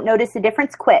you don't notice a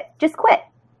difference, quit. Just quit.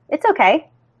 It's okay.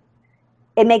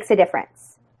 It makes a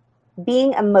difference.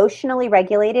 being emotionally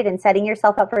regulated and setting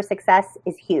yourself up for success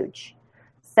is huge.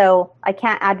 So I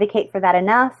can't advocate for that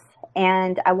enough.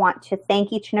 And I want to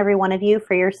thank each and every one of you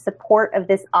for your support of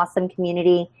this awesome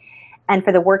community and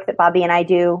for the work that Bobby and I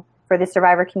do for the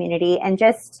survivor community, and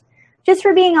just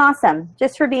for being awesome,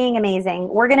 just for being amazing.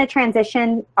 We're going to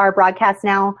transition our broadcast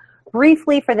now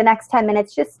briefly for the next 10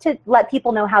 minutes just to let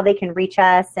people know how they can reach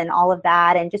us and all of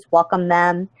that, and just welcome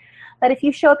them. But if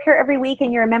you show up here every week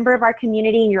and you're a member of our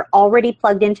community and you're already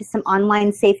plugged into some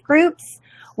online safe groups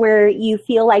where you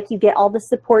feel like you get all the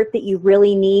support that you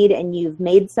really need and you've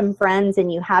made some friends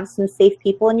and you have some safe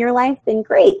people in your life, then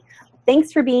great.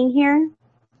 Thanks for being here.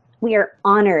 We are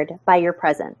honored by your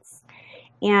presence,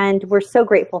 and we're so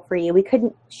grateful for you. We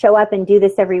couldn't show up and do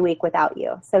this every week without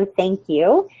you, so thank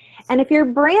you. And if you're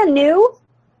brand new,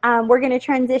 we're going to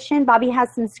transition. Bobby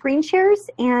has some screen shares,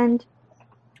 and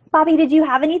Bobby, did you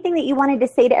have anything that you wanted to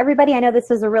say to everybody? I know this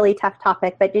was a really tough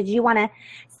topic, but did you want to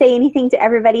say anything to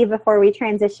everybody before we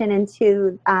transition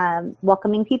into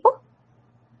welcoming people?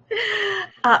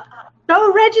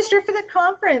 Go register for the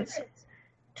conference.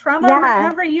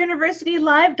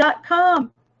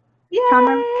 TraumaRecoveryUniversityLive.com.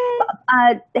 Yay!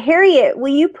 Harriet,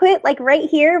 will you put like right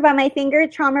here by my finger,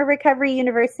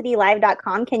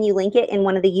 TraumaRecoveryUniversityLive.com? Can you link it in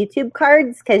one of the YouTube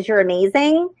cards? Because you're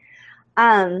amazing.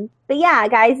 But yeah,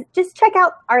 guys, just check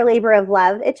out our labor of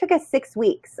love. It took us 6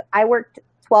 weeks. I worked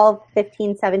 12,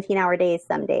 15, 17-hour days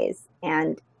some days,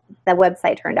 and the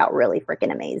website turned out really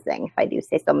freaking amazing, if I do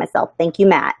say so myself. Thank you,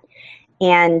 Matt,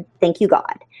 and thank you,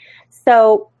 God.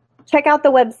 So check out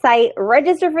the website,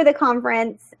 register for the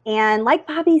conference, and like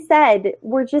Bobby said,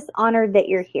 we're just honored that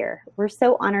you're here. We're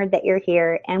so honored that you're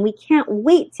here, and we can't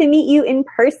wait to meet you in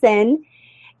person.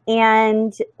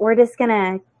 And we're just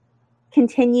gonna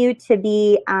continue to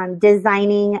be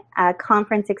designing a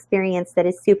conference experience that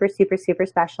is super, super, super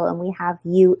special, and we have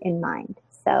you in mind.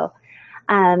 So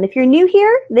if you're new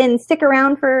here, then stick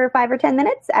around for 5 or 10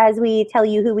 minutes as we tell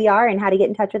you who we are and how to get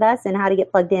in touch with us and how to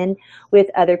get plugged in with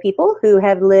other people who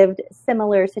have lived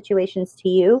similar situations to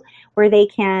you, where they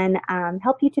can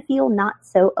help you to feel not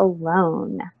so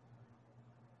alone.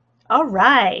 All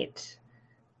right.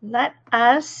 Let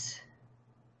us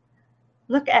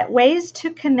look at ways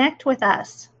to connect with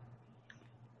us.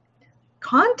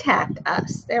 Contact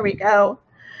us. There we go.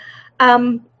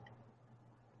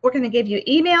 We're going to give you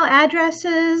email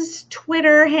addresses,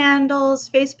 Twitter handles,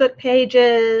 Facebook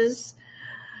pages,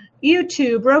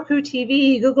 YouTube, Roku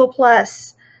TV, Google+.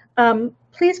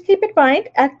 Please keep in mind,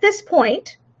 at this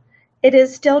point, it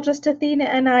is still just Athena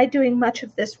and I doing much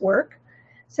of this work.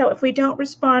 So if we don't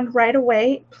respond right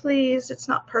away, please, it's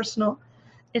not personal.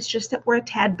 It's just that we're a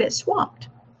tad bit swamped.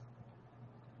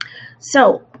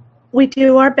 So we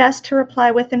do our best to reply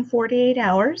within 48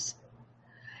 hours.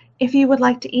 If you would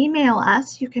like to email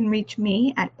us, you can reach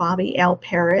me at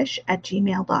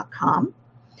bobbylparish@gmail.com.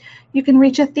 You can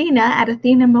reach Athena at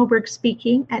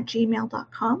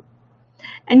athenamobergspeaking@gmail.com.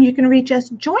 And you can reach us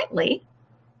jointly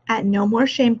at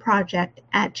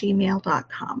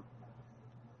nomoreshameproject@gmail.com.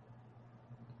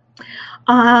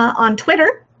 On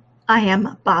Twitter, I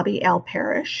am Bobby L.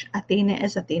 Parrish. Athena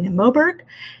is Athena Moberg,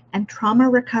 and Trauma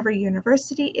Recovery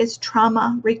University is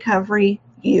Trauma Recovery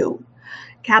U.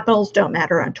 Capitals don't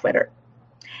matter on Twitter.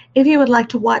 If you would like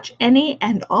to watch any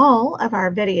and all of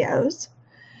our videos,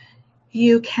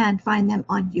 you can find them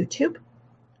on YouTube,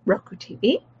 Roku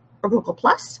TV, or Google+.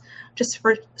 Just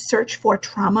search for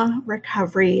Trauma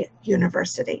Recovery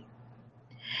University.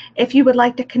 If you would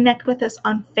like to connect with us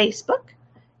on Facebook,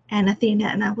 and Athena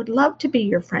and I would love to be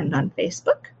your friend on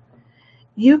Facebook,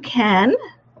 you can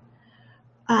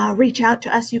reach out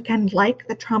to us. You can like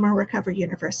the Trauma Recovery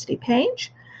University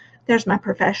page. There's my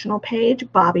professional page,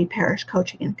 Bobby Parrish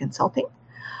Coaching and Consulting.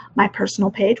 My personal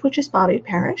page, which is Bobby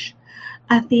Parrish.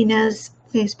 Athena's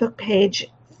Facebook page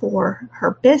for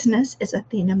her business is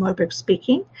Athena Moberg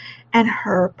Speaking, and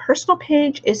her personal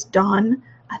page is Dawn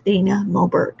Athena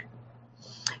Moberg.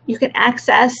 You can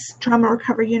access Trauma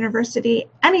Recovery University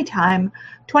anytime,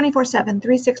 24/7,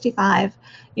 365,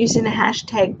 using the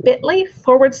hashtag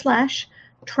bit.ly/Trauma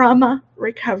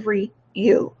Recovery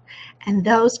U. And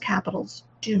those capitals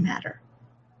do matter.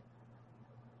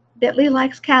 Bit.ly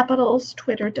likes capitals,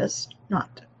 Twitter does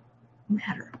not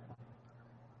matter.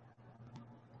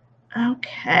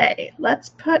 Okay, let's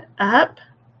put up.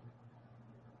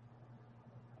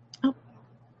 Oh,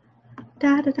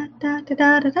 da da da da da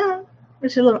da da da.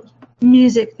 There's a little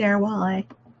music there while I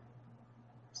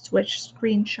switch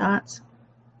screenshots.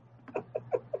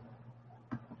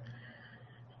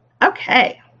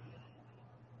 Okay.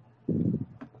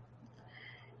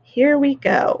 Here we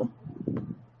go.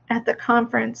 At the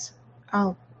conference,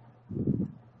 I'll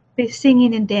be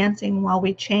singing and dancing while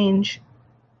we change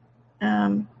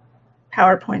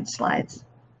PowerPoint slides.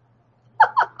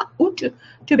 Ooh,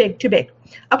 too big, too big.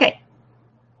 Okay.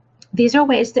 These are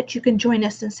ways that you can join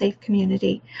us in Safe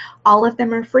Community. All of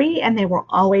them are free, and they will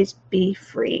always be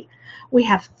free. We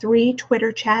have 3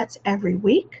 Twitter chats every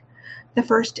week. The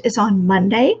first is on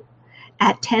Monday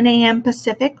at 10 a.m.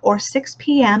 Pacific or 6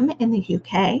 p.m. in the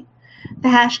UK. The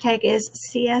hashtag is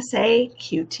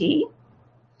CSAQT.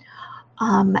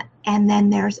 And then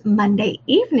there's Monday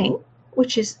evening,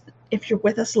 which is, if you're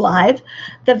with us live,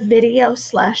 the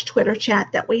video/Twitter chat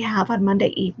that we have on Monday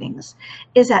evenings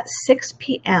is at 6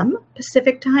 p.m.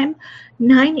 Pacific time,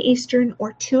 9 Eastern,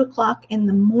 or 2 o'clock in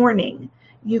the morning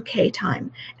UK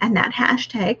time. And that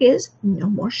hashtag is No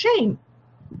More Shame.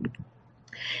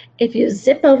 If you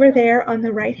zip over there on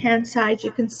the right-hand side,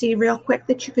 you can see real quick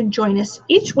that you can join us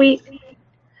each week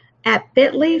at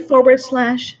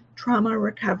bit.ly/trauma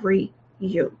recovery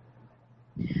U.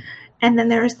 And then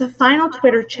there is the final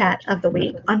Twitter chat of the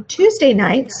week on Tuesday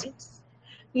nights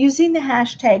using the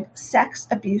hashtag Sex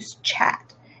Abuse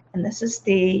Chat. And this is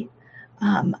the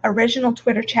original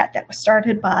Twitter chat that was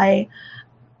started by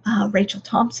Rachel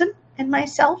Thompson and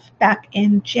myself back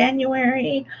in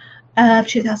January of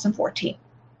 2014.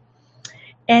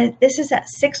 And this is at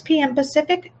 6 p.m.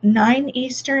 Pacific, 9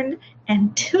 Eastern,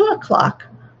 and 2 o'clock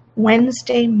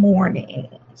Wednesday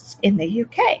mornings in the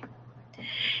UK.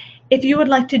 If you would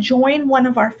like to join one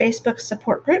of our Facebook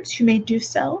support groups, you may do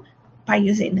so by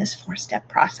using this 4-step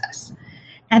process.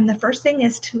 And the first thing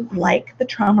is to like the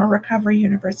Trauma Recovery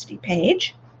University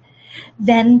page,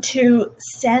 then to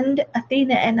send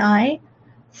Athena and I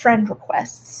friend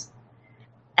requests.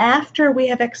 After we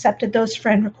have accepted those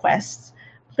friend requests,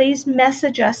 please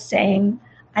message us saying,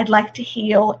 I'd like to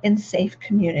heal in Safe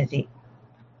Community,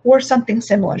 or something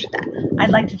similar to that. I'd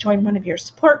like to join one of your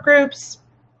support groups.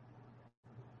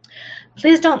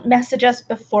 Please don't message us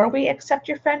before we accept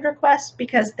your friend request,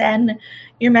 because then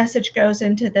your message goes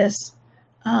into this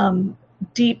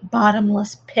deep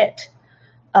bottomless pit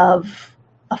of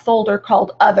a folder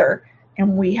called Other,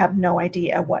 and we have no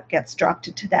idea what gets dropped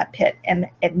into that pit. And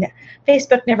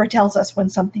Facebook never tells us when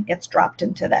something gets dropped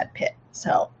into that pit.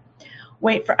 So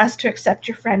wait for us to accept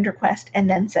your friend request and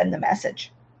then send the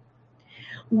message.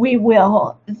 We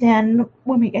will then,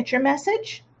 when we get your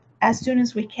message, as soon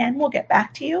as we can, we'll get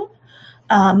back to you.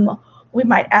 We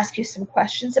might ask you some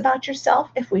questions about yourself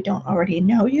if we don't already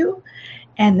know you.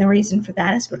 And the reason for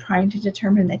that is we're trying to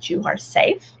determine that you are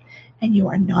safe and you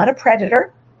are not a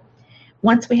predator.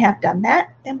 Once we have done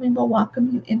that, then we will welcome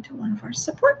you into one of our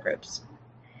support groups.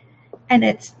 And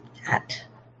it's that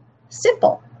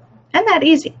simple and that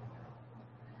easy.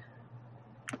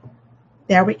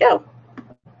 There we go.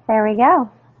 There we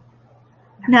go.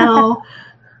 Now,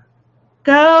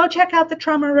 go check out the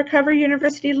Trauma Recovery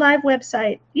University Live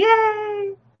website.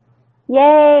 Yay!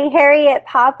 Yay, Harriet,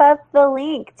 pop up the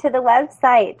link to the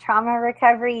website, Trauma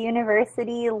Recovery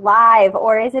University Live,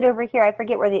 or is it over here? I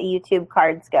forget where the YouTube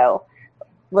cards go.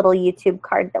 Little YouTube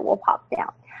card that will pop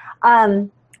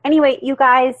down. Anyway, you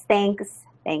guys, thanks.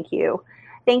 Thank you.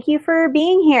 Thank you for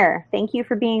being here. Thank you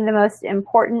for being the most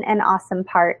important and awesome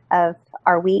part of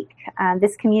our week.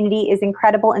 This community is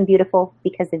incredible and beautiful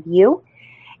because of you.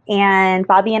 And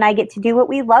Bobby and I get to do what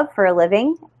we love for a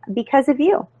living because of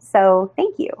you. So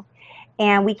thank you.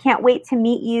 And we can't wait to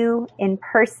meet you in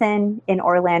person in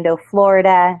Orlando,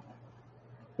 Florida,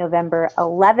 November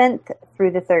 11th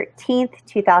through the 13th,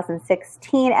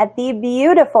 2016 at the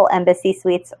beautiful Embassy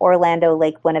Suites Orlando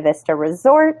Lake Buena Vista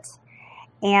Resort.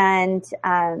 And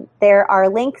there are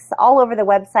links all over the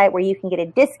website where you can get a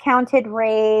discounted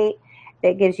rate.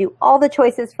 That gives you all the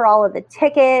choices for all of the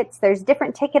tickets. There's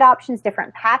different ticket options,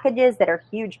 different packages that are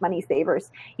huge money savers.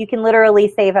 You can literally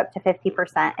save up to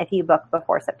 50% if you book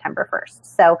before September 1st.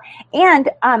 So,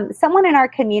 and someone in our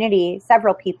community,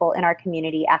 several people in our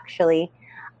community actually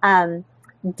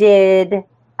did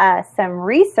some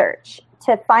research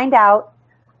to find out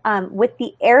with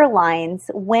the airlines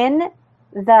when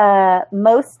the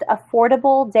most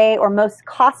affordable day or most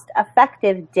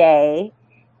cost-effective day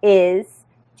is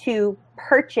to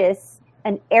purchase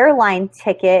an airline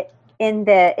ticket in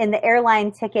the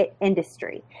airline ticket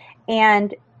industry.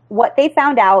 And what they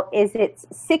found out is it's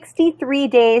 63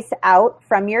 days out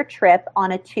from your trip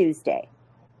on a Tuesday.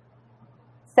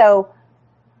 So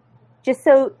just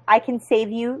so I can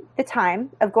save you the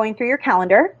time of going through your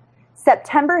calendar,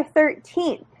 September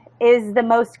 13th is the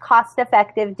most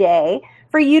cost-effective day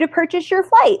for you to purchase your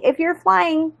flight if you're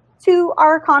flying to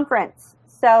our conference.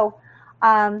 So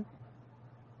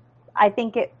I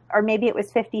think it, or maybe it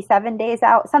was 57 days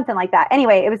out, something like that.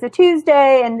 Anyway, it was a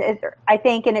Tuesday, and I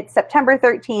think, and it's September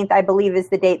 13th, I believe, is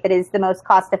the date that is the most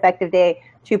cost-effective day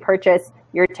to purchase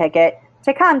your ticket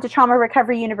to come to Trauma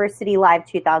Recovery University Live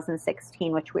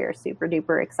 2016, which we are super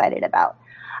duper excited about.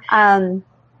 And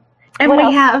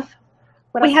we have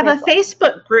a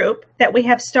Facebook group that we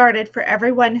have started for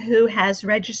everyone who has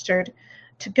registered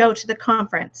to go to the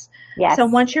conference. Yes. So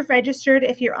once you've registered,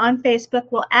 if you're on Facebook,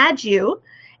 we'll add you,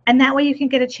 and that way you can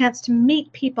get a chance to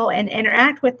meet people and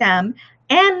interact with them,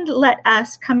 and let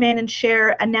us come in and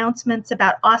share announcements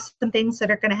about awesome things that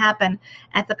are going to happen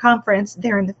at the conference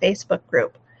there in the Facebook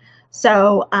group.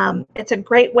 So it's a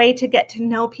great way to get to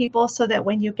know people so that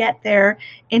when you get there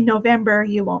in November,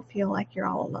 you won't feel like you're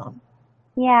all alone.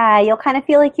 Yeah, you'll kind of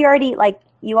feel like you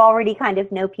already kind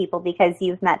of know people because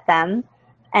you've met them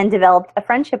and developed a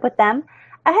friendship with them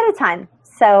ahead of time.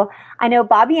 So I know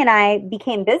Bobby and I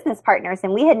became business partners,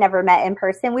 and we had never met in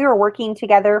person. We were working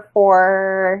together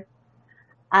for,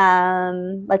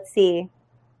 let's see,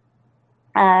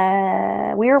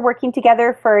 we were working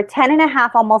together for 10 and a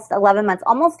half, almost 11 months,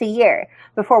 almost a year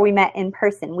before we met in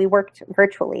person. We worked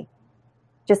virtually,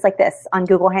 just like this, on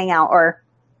Google Hangout or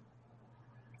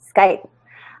Skype.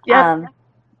 Yeah.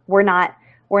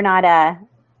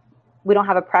 We don't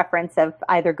have a preference of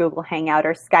either Google Hangout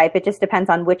or Skype. It just depends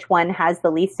on which one has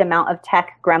the least amount of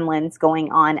tech gremlins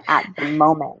going on at the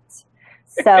moment.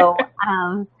 So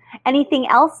anything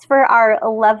else for our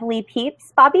lovely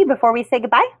peeps, Bobby, before we say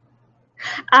goodbye?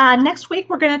 Next week,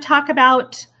 we're going to talk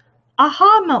about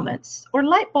aha moments or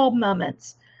light bulb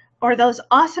moments, or those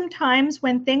awesome times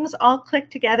when things all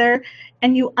click together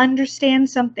and you understand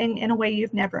something in a way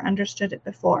you've never understood it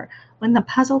before, when the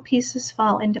puzzle pieces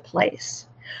fall into place.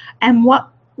 And what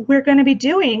we're going to be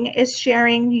doing is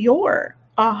sharing your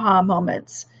aha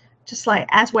moments, just like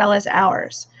as well as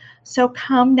ours. So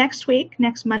come next week,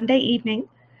 next Monday evening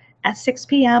at 6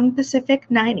 p.m. Pacific,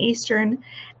 9 Eastern,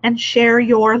 and share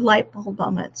your light bulb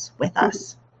moments with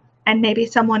us. And maybe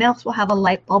someone else will have a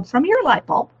light bulb from your light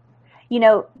bulb. You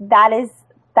know,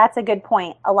 that's a good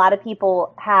point. A lot of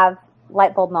people have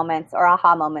light bulb moments or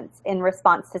aha moments in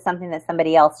response to something that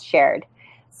somebody else shared.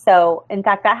 So in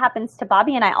fact, that happens to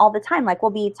Bobby and I all the time. Like,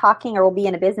 we'll be talking or we'll be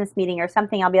in a business meeting or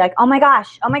something. I'll be like, oh my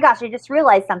gosh, I just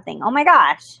realized something. Oh my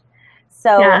gosh.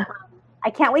 So yeah. I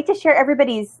can't wait to share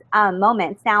everybody's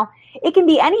moments. Now, it can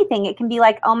be anything. It can be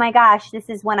like, oh my gosh, this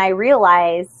is when I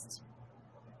realized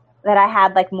that I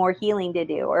had like more healing to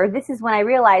do. Or this is when I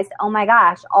realized, oh my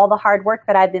gosh, all the hard work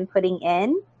that I've been putting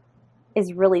in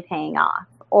is really paying off.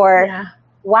 Or, yeah.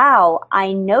 Wow,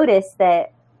 I noticed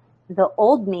that the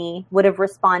old me would have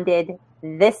responded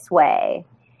this way,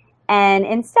 and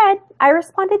instead I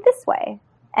responded this way.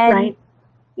 And right.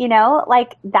 You know,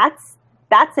 like that's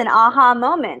an aha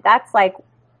moment. That's like,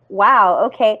 wow,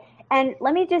 okay. And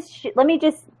let me just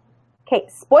okay,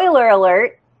 spoiler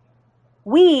alert,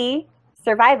 we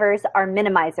survivors are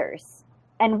minimizers,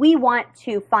 and we want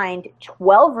to find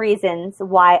 12 reasons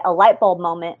why a light bulb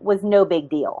moment was no big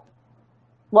deal.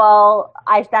 Well,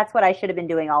 that's what I should have been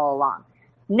doing all along.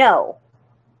 No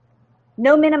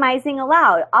minimizing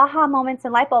allowed. Aha moments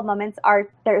and light bulb moments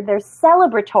they're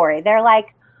celebratory. They're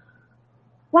like,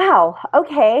 wow,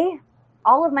 okay,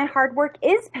 all of my hard work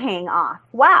is paying off.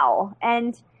 Wow.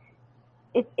 And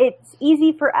it's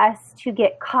easy for us to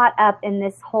get caught up in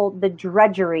the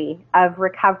drudgery of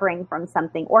recovering from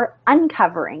something or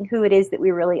uncovering who it is that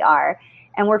we really are.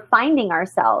 And we're finding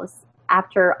ourselves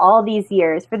after all these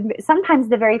years for sometimes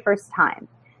the very first time.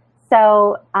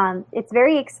 So it's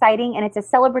very exciting, and it's a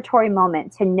celebratory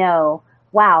moment to know,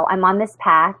 wow, I'm on this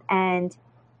path, and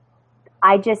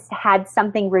I just had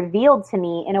something revealed to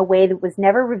me in a way that was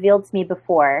never revealed to me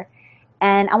before,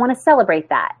 and I want to celebrate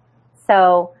that.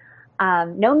 So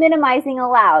no minimizing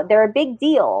allowed. They're a big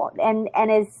deal, and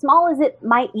as small as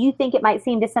you think it might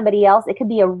seem to somebody else, it could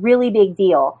be a really big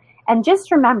deal. And just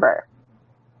remember,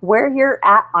 where you're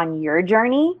at on your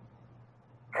journey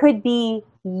could be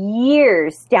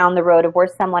years down the road of where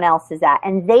someone else is at,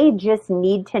 and they just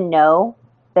need to know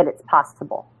that it's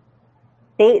possible.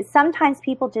 Sometimes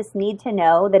people just need to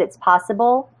know that it's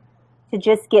possible to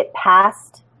just get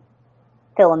past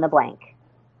fill in the blank.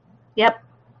 Yep.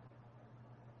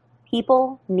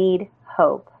 People need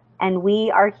hope, and we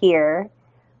are here.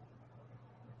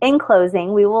 In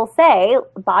closing, we will say,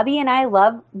 Bobby and I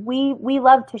love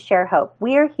to share hope.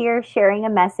 We are here sharing a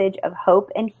message of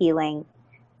hope and healing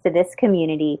to this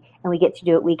community, and we get to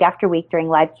do it week after week during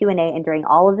live Q&A and during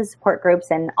all of the support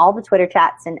groups and all the Twitter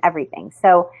chats and everything.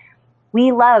 So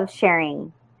we love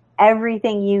sharing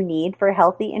everything you need for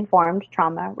healthy, informed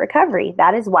trauma recovery.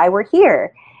 That is why we're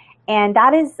here. And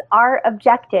that is our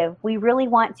objective. We really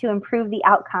want to improve the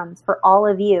outcomes for all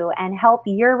of you and help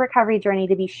your recovery journey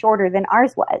to be shorter than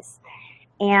ours was.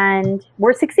 And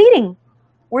we're succeeding.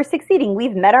 We're succeeding.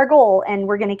 We've met our goal, and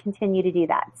we're going to continue to do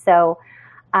that. So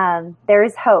there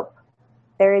is hope.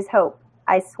 There is hope.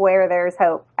 I swear there's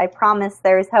hope. I promise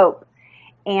there's hope.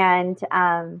 And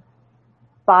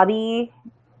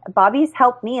Bobby's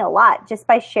helped me a lot just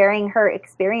by sharing her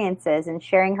experiences and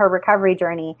sharing her recovery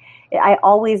journey. I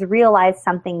always realize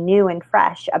something new and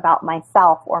fresh about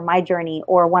myself or my journey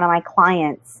or one of my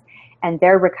clients and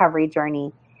their recovery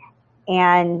journey.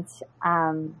 And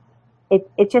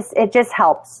it just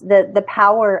helps. The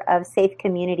power of safe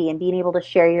community and being able to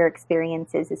share your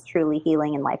experiences is truly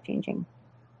healing and life-changing.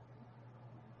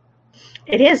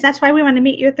 It is. That's why we want to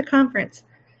meet you at the conference.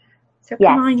 So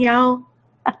come on, y'all.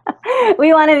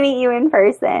 We want to meet you in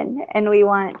person, and we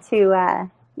want to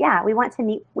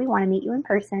meet you in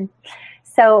person.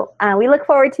 So we look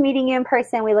forward to meeting you in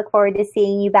person. We look forward to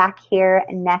seeing you back here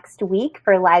next week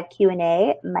for live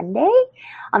Q&A Monday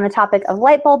on the topic of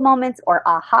light bulb moments or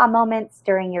aha moments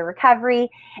during your recovery.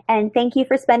 And thank you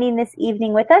for spending this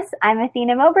evening with us. I'm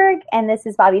Athena Moberg, and this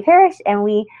is Bobby Parrish, and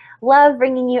we love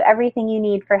bringing you everything you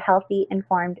need for healthy,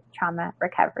 informed trauma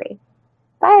recovery.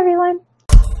 Bye, everyone.